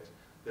glycemic index.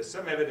 There's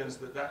some evidence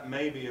that that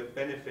may be a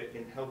benefit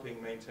in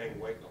helping maintain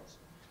weight loss.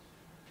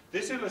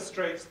 This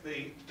illustrates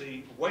the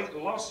weight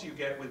loss you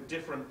get with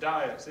different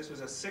diets. This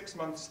was a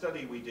 6-month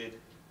study we did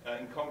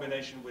in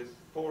combination with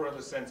 4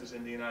 other centres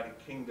in the United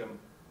Kingdom.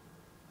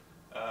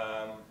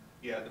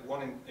 The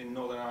one in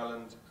Northern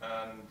Ireland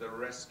and the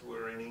rest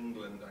were in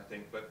England, I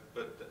think, but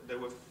there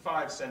were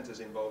 5 centres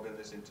involved in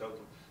this in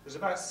total. There's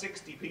about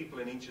 60 people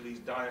in each of these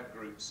diet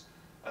groups.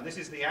 And this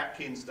is the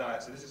Atkins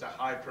diet, so this is a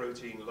high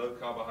protein, low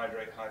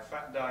carbohydrate, high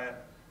fat diet.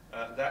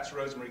 That's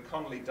Rosemary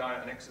Connolly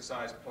diet and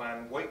exercise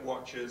plan, Weight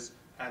Watchers,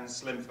 and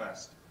Slim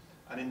Fast.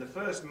 And in the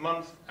first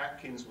month,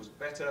 Atkins was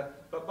better,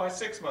 but by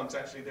 6 months,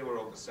 actually, they were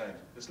all the same.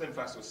 The Slim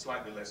Fast was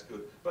slightly less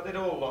good, but they'd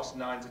all lost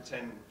 9 to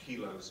 10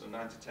 kilos, or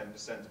 9 to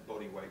 10% of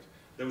body weight.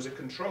 There was a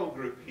control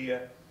group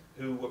here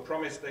who were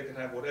promised they could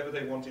have whatever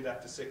they wanted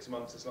after 6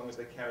 months, as long as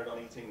they carried on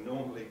eating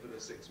normally for the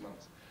 6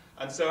 months.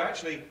 And so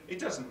actually, it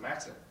doesn't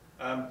matter.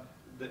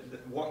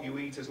 What you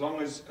eat, as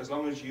long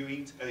as you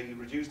eat a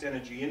reduced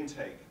energy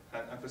intake,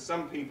 and for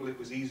some people it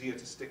was easier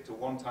to stick to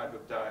one type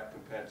of diet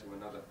compared to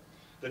another.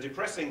 The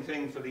depressing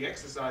thing for the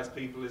exercise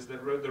people is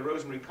that the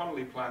Rosemary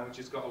Connolly plan, which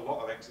has got a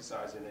lot of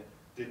exercise in it,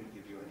 didn't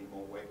give you any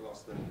more weight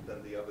loss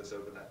than the others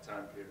over that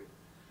time period.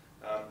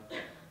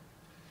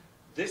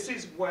 This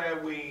is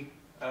where we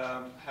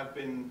have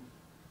been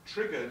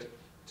triggered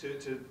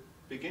to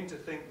begin to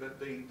think that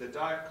the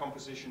diet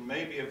composition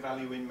may be of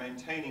value in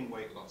maintaining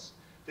weight loss.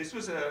 This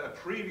was a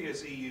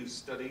previous EU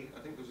study,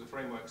 I think it was a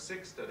Framework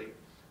 6 study,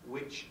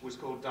 which was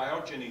called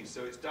Diogenes,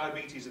 so it's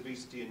diabetes,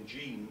 obesity, and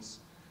genes.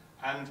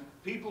 And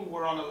people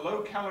were on a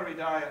low-calorie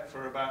diet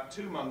for about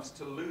 2 months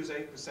to lose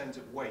 8%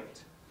 of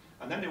weight.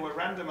 And then they were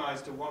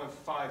randomized to one of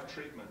 5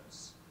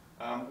 treatments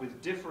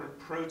with different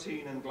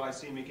protein and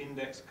glycemic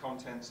index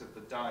contents of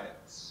the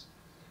diets.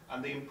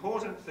 And the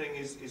important thing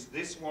is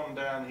this one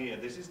down here.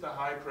 This is the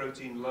high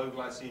protein, low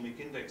glycemic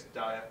index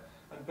diet.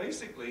 And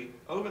basically,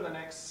 over the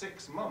next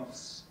 6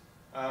 months,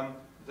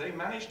 they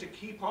managed to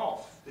keep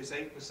off this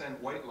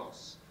 8% weight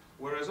loss,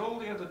 whereas all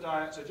the other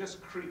diets are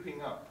just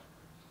creeping up.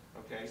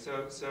 Okay,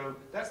 so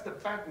that's the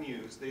bad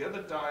news. The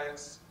other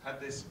diets had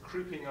this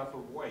creeping up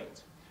of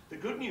weight. The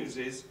good news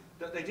is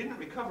that they didn't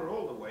recover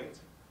all the weight.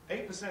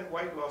 8%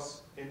 weight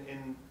loss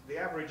in the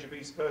average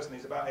obese person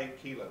is about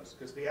 8 kilos,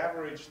 because the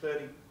average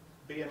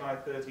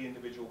BMI 30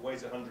 individual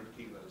weighs 100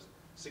 kilos,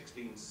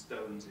 16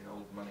 stones in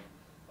old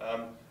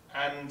money.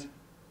 And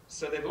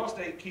so they've lost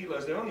 8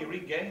 kilos. They've only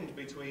regained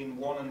between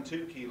 1 and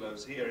 2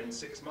 kilos here in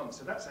 6 months.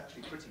 So that's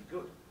actually pretty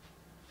good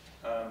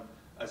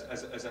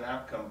as an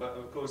outcome. But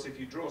of course, if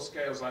you draw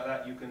scales like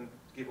that, you can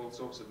give all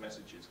sorts of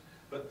messages.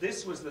 But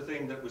this was the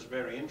thing that was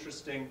very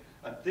interesting.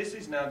 And this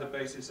is now the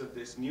basis of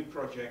this new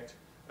project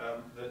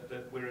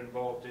that we're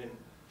involved in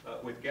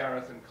with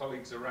Gareth and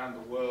colleagues around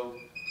the world.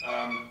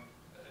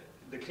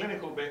 The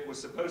clinical bit was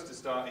supposed to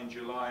start in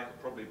July. It'll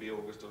probably be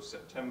August or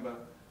September.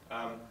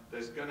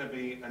 There's going to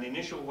be an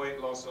initial weight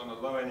loss on a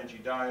low energy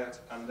diet,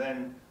 and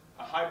then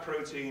a high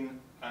protein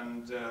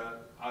and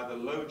either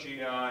low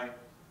GI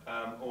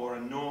or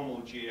a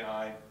normal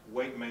GI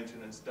weight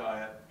maintenance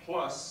diet,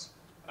 plus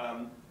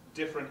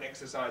different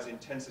exercise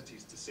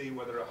intensities to see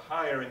whether a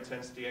higher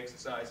intensity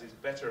exercise is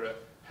better at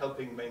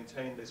helping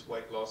maintain this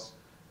weight loss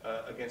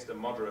against a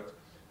moderate.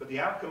 But the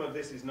outcome of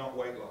this is not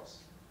weight loss.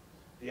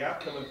 The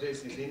outcome of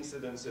this is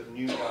incidence of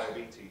new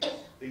diabetes.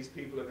 These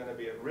people are going to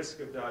be at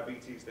risk of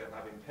diabetes. They'll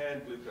have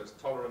impaired glucose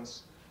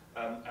tolerance,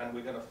 and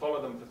we're going to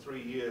follow them for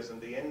 3 years, and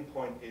the end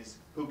point is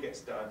who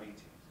gets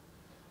diabetes.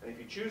 And if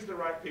you choose the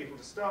right people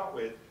to start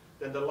with,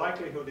 then the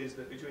likelihood is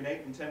that between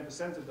 8 and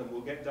 10% of them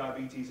will get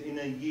diabetes in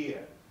a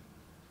year.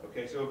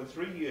 Okay, so over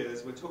 3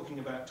 years, we're talking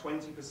about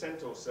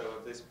 20% or so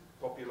of this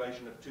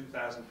population of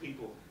 2,000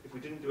 people, if we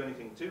didn't do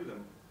anything to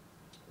them,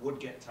 would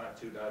get type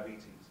 2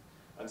 diabetes.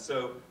 And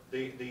so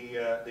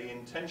the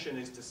intention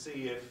is to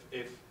see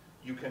if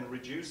you can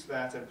reduce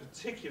that, and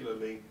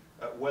particularly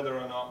whether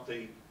or not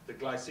the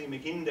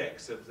glycemic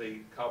index of the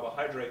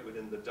carbohydrate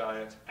within the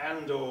diet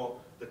and or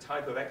the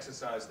type of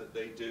exercise that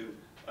they do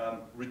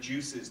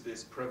reduces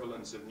this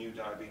prevalence of new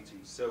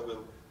diabetes.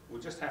 So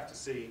we'll just have to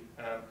see.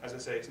 As I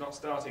say, it's not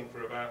starting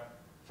for about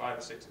 5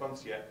 or 6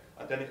 months yet,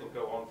 and then it'll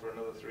go on for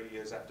another 3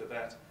 years after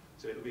that.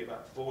 So it'll be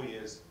about 4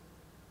 years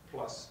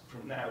plus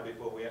from now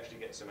before we actually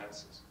get some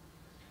answers.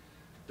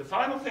 The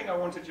final thing I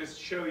want to just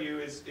show you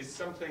is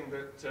something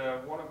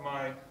that one of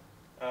my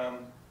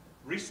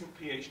recent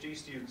PhD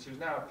students, who's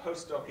now a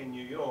postdoc in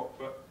New York,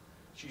 but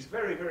she's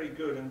very, very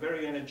good and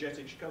very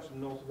energetic. She comes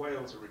from North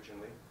Wales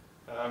originally,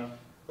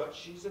 but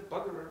she's a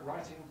bugger at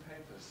writing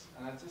papers.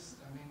 And I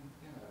mean,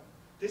 you know,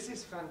 this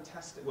is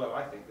fantastic. Well,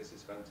 I think this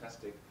is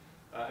fantastic.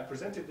 I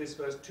presented this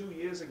first 2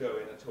 years ago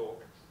in a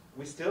talk.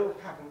 We still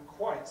haven't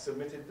quite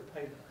submitted the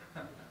paper.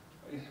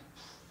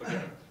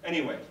 Forget it.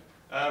 Anyway.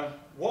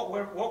 What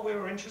we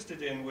were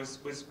interested in was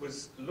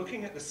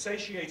looking at the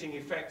satiating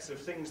effects of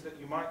things that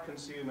you might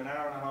consume an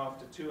hour and a half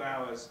to 2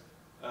 hours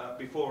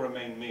before a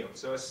main meal,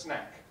 so a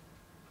snack.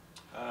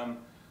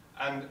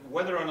 And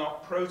whether or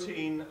not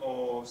protein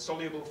or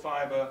soluble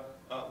fiber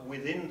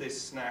within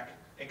this snack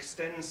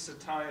extends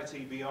satiety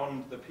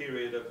beyond the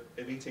period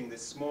of eating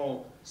this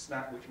small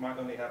snack, which might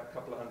only have a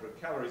couple of hundred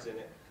calories in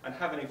it, and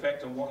have an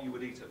effect on what you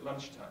would eat at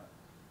lunchtime,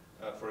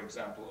 for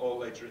example, or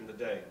later in the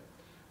day.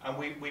 And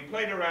we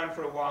played around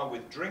for a while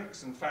with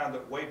drinks and found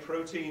that whey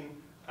protein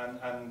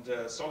and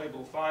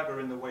soluble fiber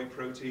in the whey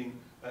protein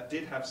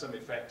did have some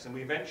effects, and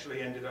we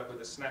eventually ended up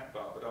with a snack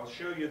bar. But I'll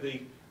show you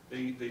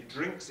the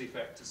drinks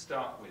effect to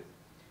start with.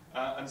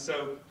 And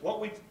so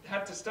what we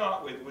had to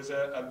start with was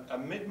a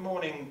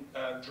mid-morning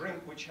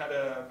drink which had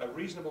a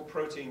reasonable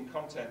protein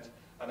content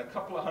and a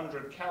couple of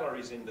hundred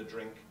calories in the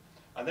drink,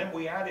 and then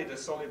we added a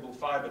soluble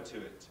fiber to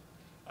it.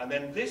 And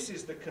then this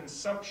is the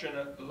consumption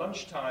at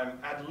lunchtime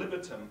ad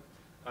libitum.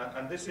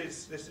 And this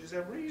is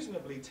a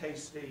reasonably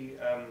tasty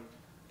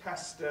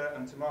pasta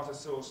and tomato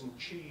sauce and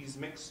cheese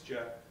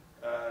mixture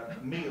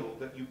meal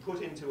that you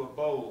put into a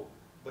bowl,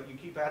 but you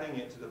keep adding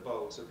it to the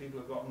bowl, so people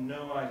have got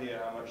no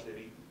idea how much they've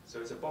eaten. So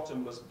it's a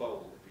bottomless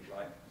bowl, if you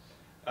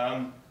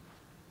like.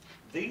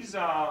 These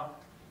are,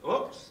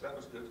 oops, that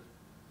was good.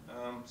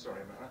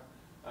 Sorry about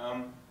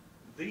that.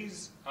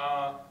 These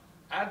are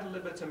ad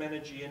libitum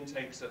energy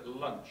intakes at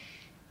lunch.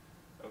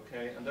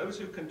 Okay, and those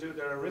who can do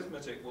their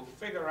arithmetic will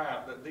figure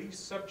out that these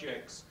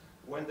subjects,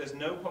 when there's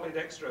no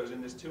polydextrose in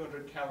this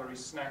 200-calorie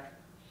snack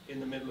in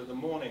the middle of the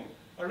morning,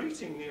 are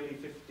eating nearly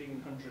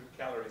 1,500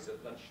 calories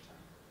at lunchtime.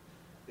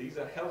 These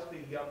are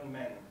healthy young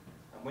men,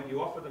 and when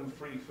you offer them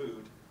free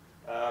food,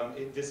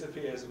 it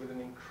disappears with an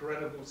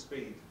incredible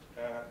speed.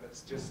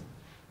 That's just,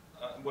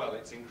 well,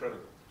 it's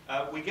incredible.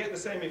 We get the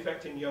same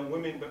effect in young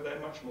women, but they're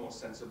much more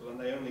sensible, and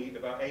they only eat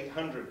about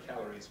 800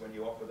 calories when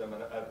you offer them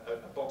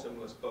a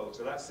bottomless bowl.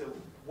 So that's still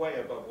way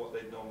above what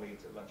they'd normally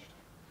eat at lunchtime.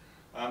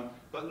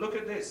 But look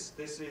at this.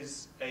 This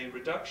is a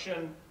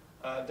reduction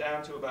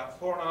down to about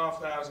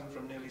 4,500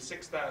 from nearly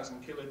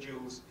 6,000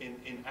 kilojoules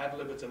in ad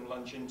libitum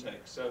lunch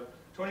intake. So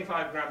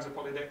 25 grams of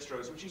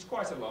polydextrose, which is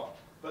quite a lot,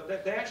 but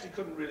they actually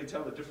couldn't really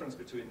tell the difference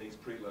between these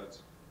preloads.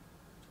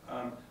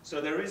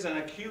 So there is an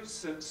acute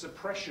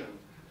suppression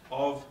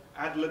of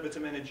ad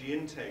libitum energy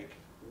intake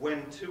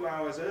when 2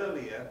 hours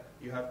earlier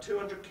you have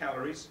 200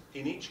 calories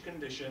in each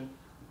condition,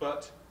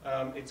 but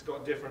it's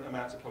got different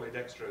amounts of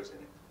polydextrose in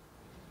it.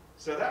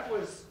 So that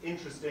was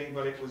interesting,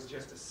 but it was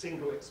just a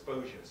single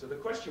exposure. So the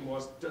question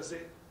was, does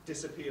it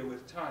disappear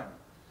with time?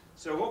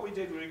 So what we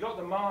did, we got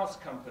the Mars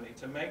company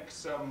to make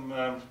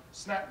some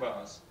snack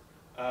bars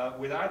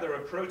with either a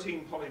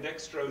protein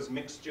polydextrose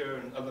mixture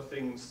and other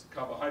things,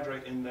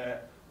 carbohydrate in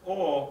there,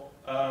 or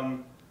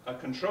a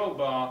control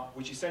bar,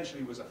 which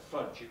essentially was a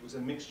fudge. It was a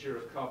mixture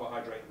of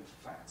carbohydrate and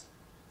fat.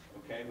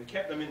 Okay, we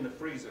kept them in the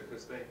freezer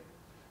because they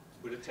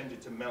would have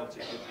tended to melt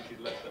if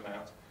you'd left them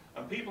out.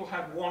 And people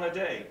had one a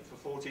day for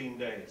 14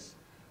 days.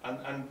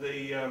 And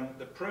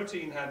the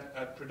protein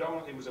had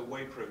predominantly was a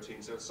whey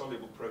protein, so a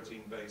soluble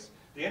protein base.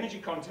 The energy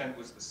content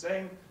was the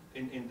same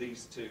in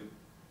these two,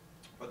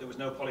 but there was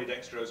no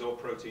polydextrose or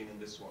protein in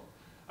this one.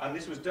 And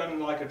this was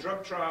done like a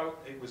drug trial.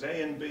 It was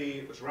A and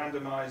B, it was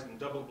randomized and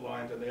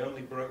double-blind, and they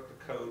only broke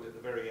the code at the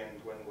very end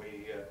when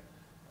we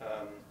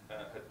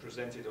had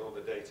presented all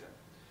the data.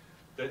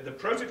 The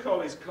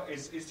protocol is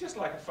just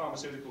like a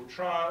pharmaceutical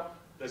trial.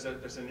 There's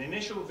an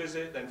initial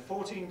visit, then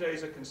 14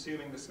 days of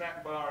consuming the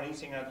snack bar and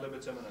eating ad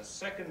libitum, and a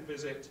second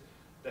visit,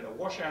 then a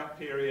washout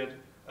period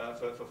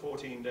for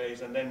 14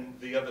 days, and then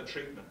the other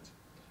treatment.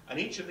 And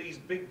each of these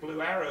big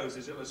blue arrows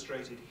is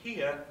illustrated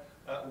here,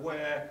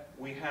 where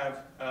we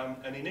have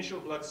an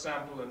initial blood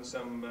sample and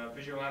some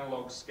visual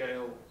analog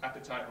scale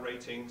appetite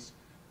ratings,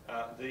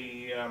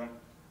 a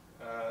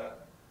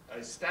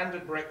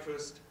standard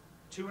breakfast,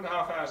 2.5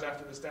 hours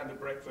after the standard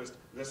breakfast,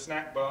 the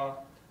snack bar,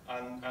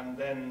 and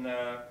then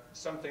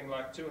something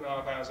like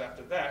 2.5 hours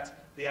after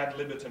that, the ad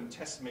libitum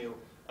test meal,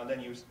 and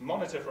then you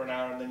monitor for an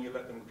hour, and then you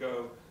let them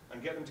go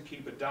and get them to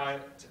keep a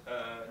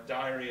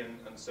diary and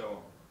so on.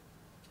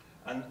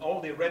 And all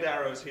the red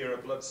arrows here are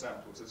blood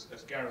samples.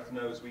 As Gareth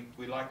knows,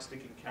 we like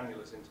sticking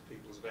cannulas into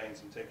people's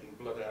veins and taking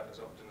blood out as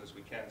often as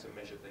we can to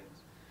measure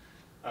things.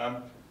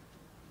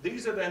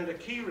 These are then the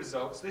key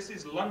results. This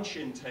is lunch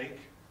intake.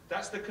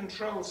 That's the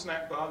control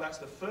snack bar. That's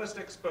the first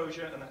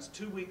exposure, and that's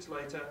 2 weeks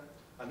later.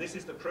 And this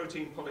is the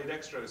protein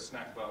polydextrose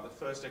snack bar, the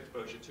first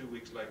exposure 2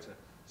 weeks later.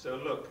 So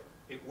look,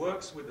 it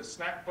works with the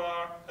snack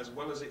bar as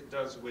well as it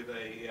does with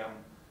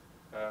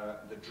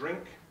the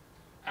drink,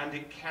 and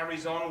it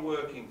carries on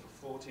working for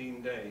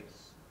 14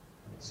 days.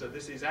 So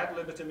this is ad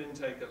libitum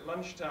intake at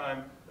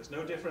lunchtime. There's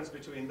no difference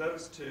between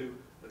those two.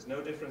 There's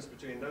no difference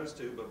between those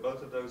two, but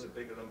both of those are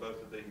bigger than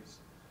both of these.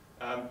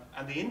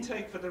 And the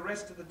intake for the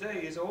rest of the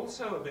day is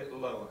also a bit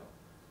lower.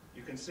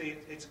 You can see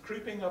it's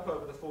creeping up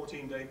over the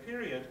 14-day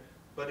period,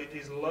 but it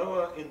is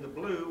lower in the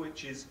blue,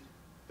 which is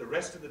the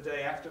rest of the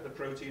day after the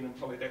protein and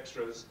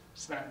polydextrose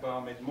snack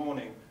bar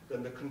mid-morning,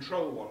 than the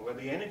control one, where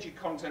the energy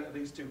content of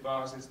these two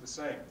bars is the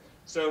same.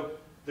 So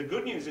the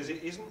good news is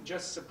it isn't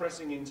just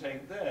suppressing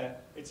intake there,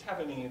 it's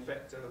having an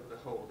effect over the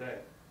whole day.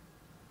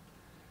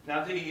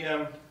 Now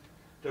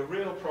the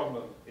real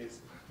problem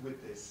is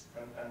with this,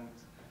 and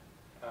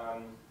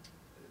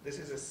this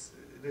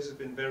has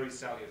been very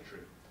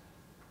salutary.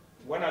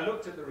 When I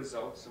looked at the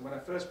results, and when I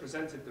first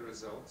presented the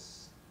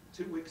results,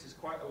 2 weeks is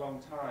quite a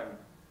long time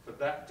for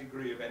that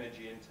degree of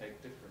energy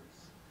intake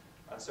difference.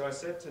 And so I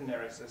said to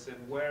Neris, I said,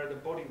 where are the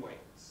body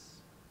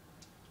weights?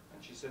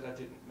 And she said, I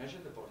didn't measure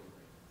the body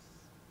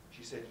weights.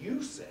 She said,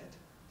 you said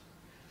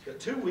that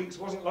 2 weeks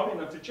wasn't long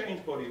enough to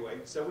change body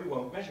weight, so we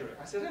won't measure it.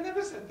 I said, I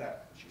never said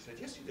that. She said,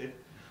 yes, you did.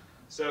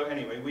 So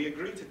anyway, we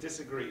agreed to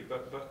disagree,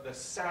 but the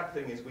sad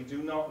thing is we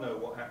do not know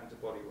what happened to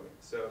body weight.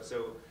 So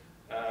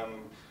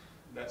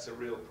that's a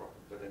real problem,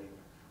 but anyway.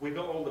 We've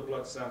got all the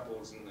blood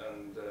samples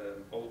and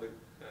all the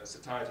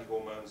satiety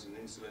hormones and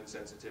insulin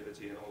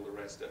sensitivity and all the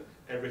rest, and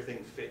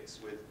everything fits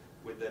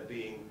with there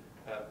being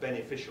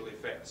beneficial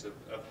effects of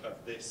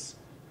this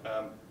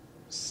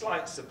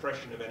slight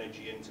suppression of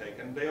energy intake,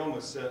 and they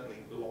almost certainly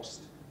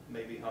lost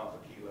maybe half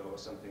a kilo or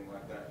something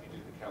like that if you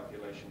do the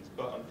calculations.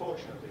 But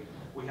unfortunately,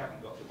 we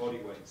haven't got the body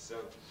weight, so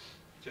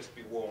just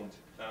be warned.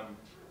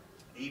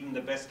 Even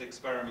the best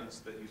experiments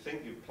that you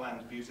think you've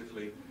planned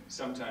beautifully,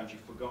 sometimes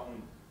you've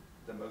forgotten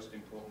the most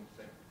important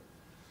thing.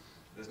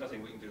 There's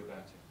nothing we can do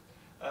about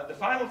it. The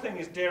final thing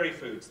is dairy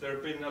foods. There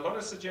have been a lot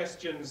of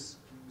suggestions,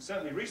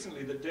 certainly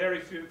recently, that dairy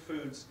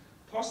foods,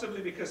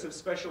 possibly because of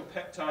special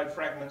peptide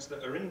fragments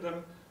that are in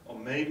them, or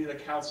maybe the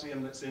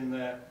calcium that's in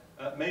there,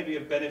 may be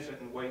a benefit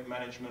in weight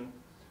management.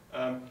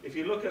 If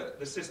you look at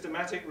the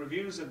systematic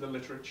reviews of the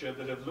literature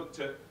that have looked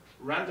at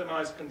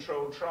randomized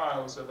controlled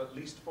trials of at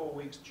least 4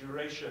 weeks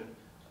duration,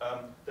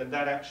 then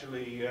that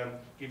actually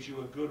gives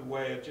you a good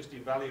way of just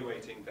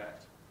evaluating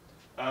that.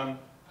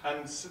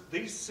 And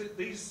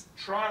these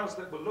trials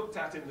that were looked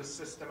at in the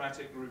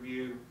systematic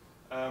review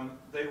A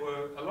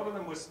lot of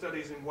them were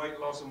studies in weight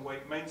loss and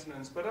weight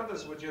maintenance, but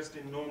others were just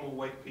in normal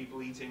weight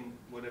people eating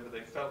whatever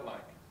they felt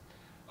like.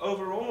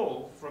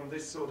 Overall, from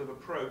this sort of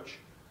approach,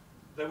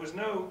 there was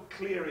no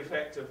clear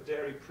effect of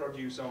dairy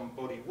produce on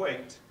body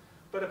weight,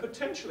 but a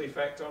potential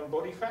effect on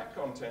body fat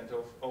content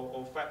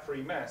or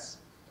fat-free mass.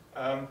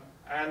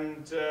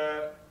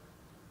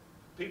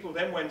 People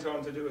then went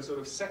on to do a sort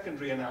of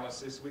secondary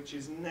analysis, which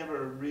is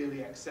never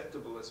really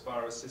acceptable as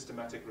far as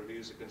systematic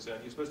reviews are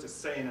concerned. You're supposed to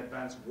say in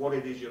advance what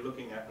it is you're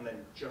looking at and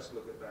then just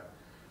look at that.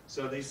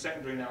 So these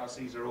secondary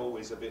analyses are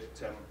always a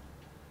bit,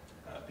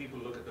 people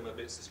look at them a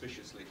bit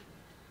suspiciously.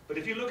 But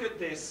if you look at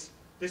this,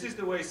 this is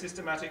the way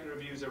systematic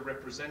reviews are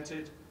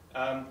represented.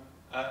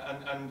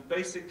 And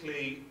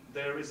basically,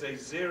 there is a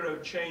zero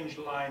change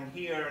line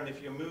here, and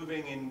if you're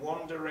moving in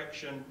one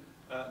direction,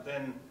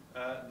 then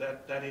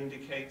that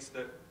indicates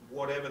that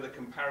whatever the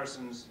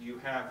comparisons you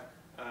have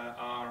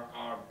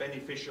are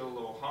beneficial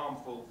or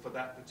harmful for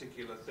that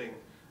particular thing.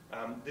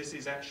 This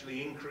is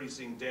actually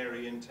increasing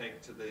dairy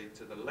intake to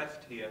the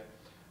left here.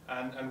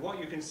 And what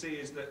you can see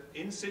is that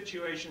in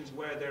situations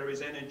where there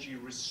is energy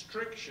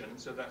restriction,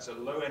 so that's a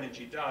low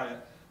energy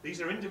diet,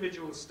 these are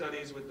individual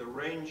studies with the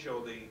range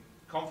or the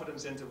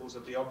confidence intervals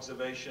of the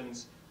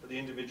observations for the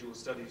individual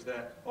studies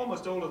there.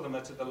 Almost all of them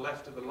are to the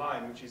left of the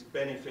line, which is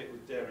benefit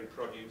with dairy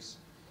produce.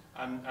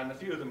 And a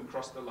few of them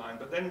cross the line.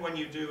 But then when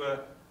you do a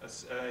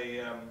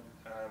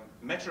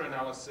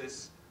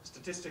meta-analysis,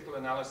 statistical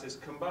analysis,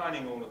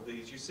 combining all of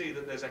these, you see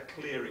that there's a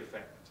clear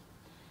effect.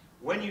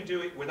 When you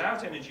do it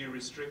without energy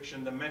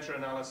restriction, the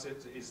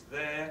meta-analysis is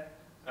there,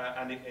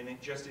 and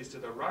it just is to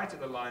the right of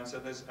the line,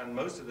 so and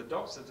most of the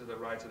dots are to the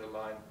right of the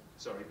line,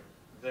 sorry,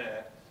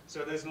 there.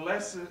 So there's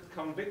less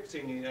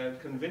convincing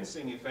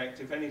effect.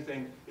 If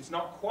anything, it's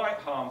not quite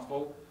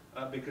harmful,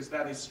 because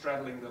that is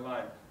straddling the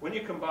line. When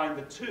you combine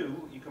the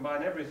two, you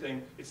combine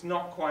everything, it's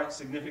not quite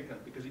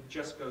significant because it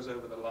just goes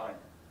over the line.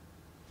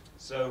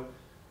 So,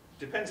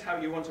 depends how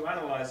you want to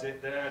analyze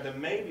it. There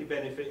may be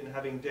benefit in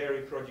having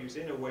dairy produce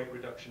in a weight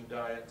reduction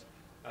diet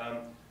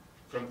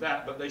from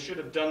that, but they should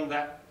have done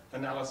that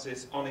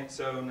analysis on its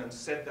own and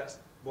said that's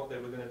what they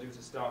were going to do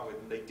to start with,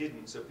 and they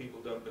didn't, so people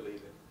don't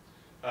believe it.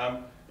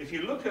 If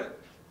you look at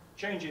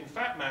change in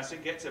fat mass,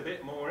 it gets a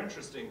bit more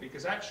interesting,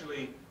 because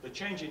actually the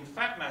change in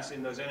fat mass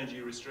in those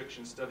energy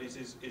restriction studies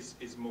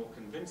is more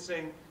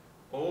convincing,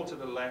 all to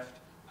the left,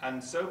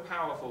 and so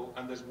powerful.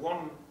 And there's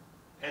one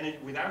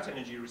without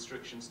energy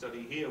restriction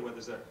study here where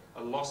there's a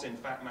loss in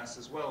fat mass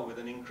as well, with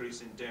an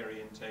increase in dairy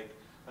intake.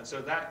 And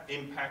so that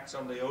impacts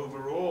on the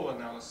overall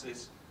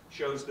analysis,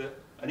 shows that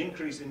an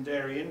increase in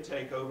dairy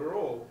intake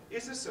overall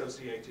is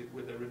associated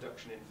with a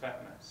reduction in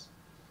fat mass.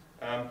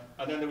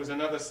 And then there was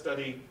another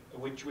study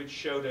which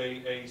showed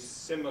a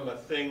similar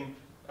thing,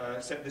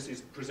 except this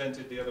is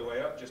presented the other way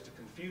up just to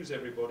confuse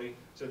everybody.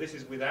 So this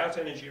is without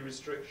energy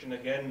restriction,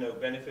 again, no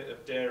benefit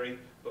of dairy,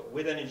 but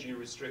with energy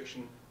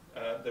restriction,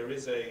 there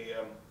is a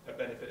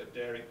benefit of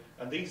dairy.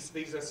 And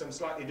these are some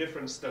slightly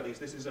different studies.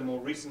 This is a more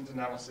recent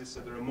analysis,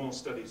 so there are more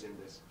studies in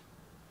this.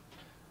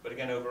 But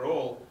again,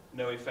 overall,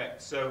 no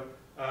effect. So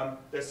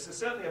there's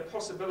certainly a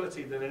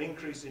possibility that an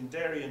increase in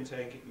dairy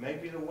intake, it may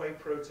be the whey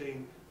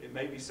protein, it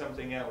may be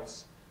something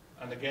else.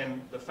 And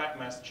again, the fat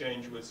mass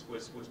change was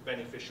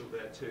beneficial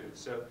there too.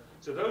 So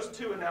those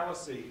two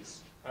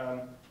analyses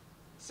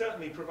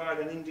certainly provide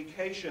an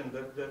indication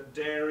that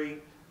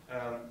dairy,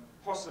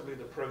 possibly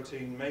the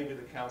protein, maybe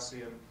the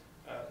calcium,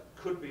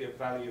 could be of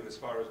value as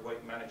far as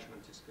weight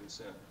management is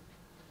concerned.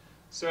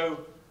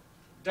 So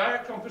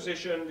diet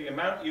composition, the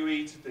amount you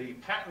eat, the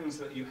patterns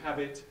that you have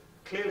it,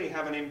 clearly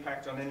have an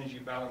impact on energy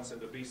balance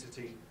and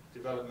obesity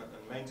development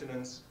and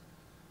maintenance.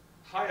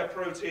 Higher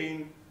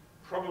protein,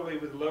 probably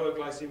with lower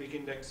glycemic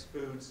index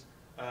foods,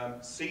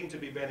 seem to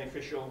be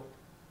beneficial.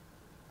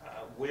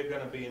 We're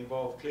going to be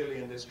involved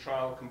clearly in this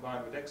trial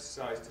combined with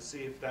exercise to see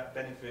if that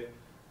benefit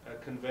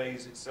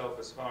conveys itself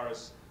as far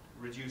as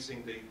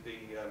reducing the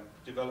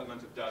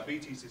development of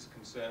diabetes is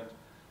concerned.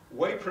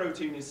 Whey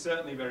protein is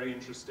certainly very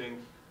interesting,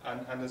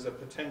 and as a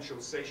potential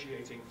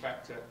satiating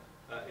factor,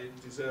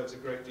 it deserves a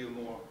great deal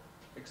more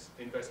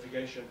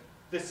investigation,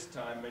 this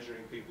time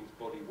measuring people's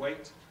body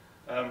weight.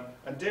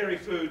 And dairy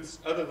foods,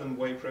 other than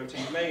whey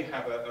protein, may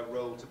have a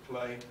role to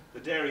play. The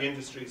dairy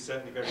industry is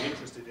certainly very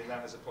interested in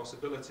that as a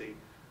possibility.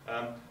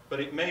 But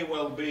it may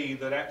well be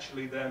that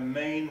actually their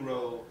main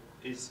role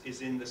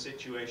is in the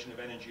situation of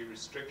energy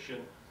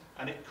restriction.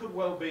 And it could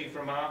well be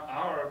from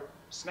our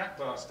snack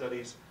bar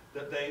studies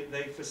that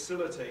they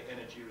facilitate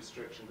energy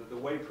restriction, that the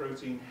whey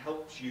protein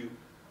helps you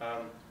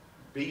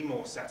be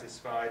more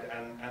satisfied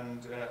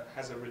and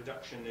has a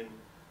reduction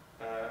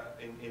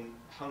in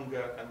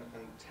hunger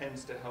and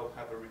tends to help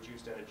have a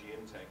reduced energy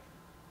intake.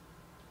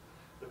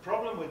 The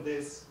problem with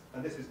this,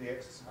 and this is the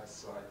exercise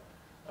slide,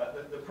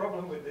 the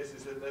problem with this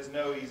is that there's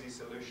no easy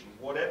solution.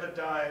 Whatever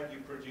diet you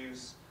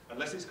produce,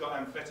 unless it's got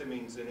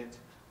amphetamines in it,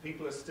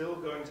 people are still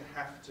going to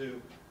have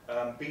to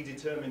be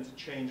determined to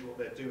change what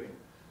they're doing.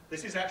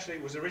 This is actually,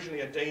 it was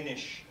originally a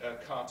Danish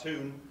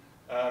cartoon,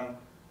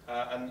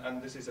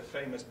 and this is a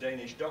famous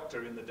Danish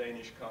doctor in the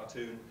Danish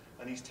cartoon,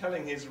 and he's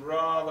telling his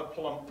rather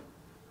plump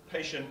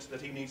patient that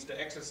he needs to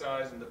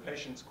exercise, and the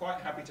patient's quite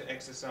happy to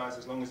exercise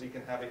as long as he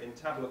can have it in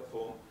tablet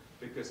form,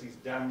 because he's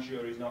damn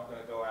sure he's not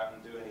going to go out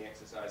and do any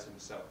exercise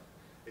himself.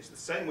 It's the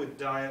same with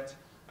diet,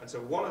 and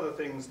so one of the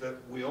things that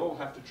we all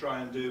have to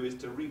try and do is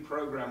to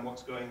reprogram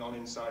what's going on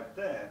inside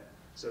there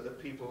so that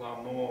people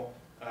are more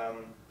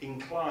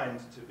inclined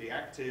to be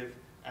active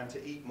and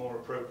to eat more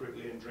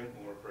appropriately and drink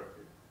more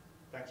appropriately.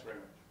 Thanks very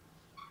much.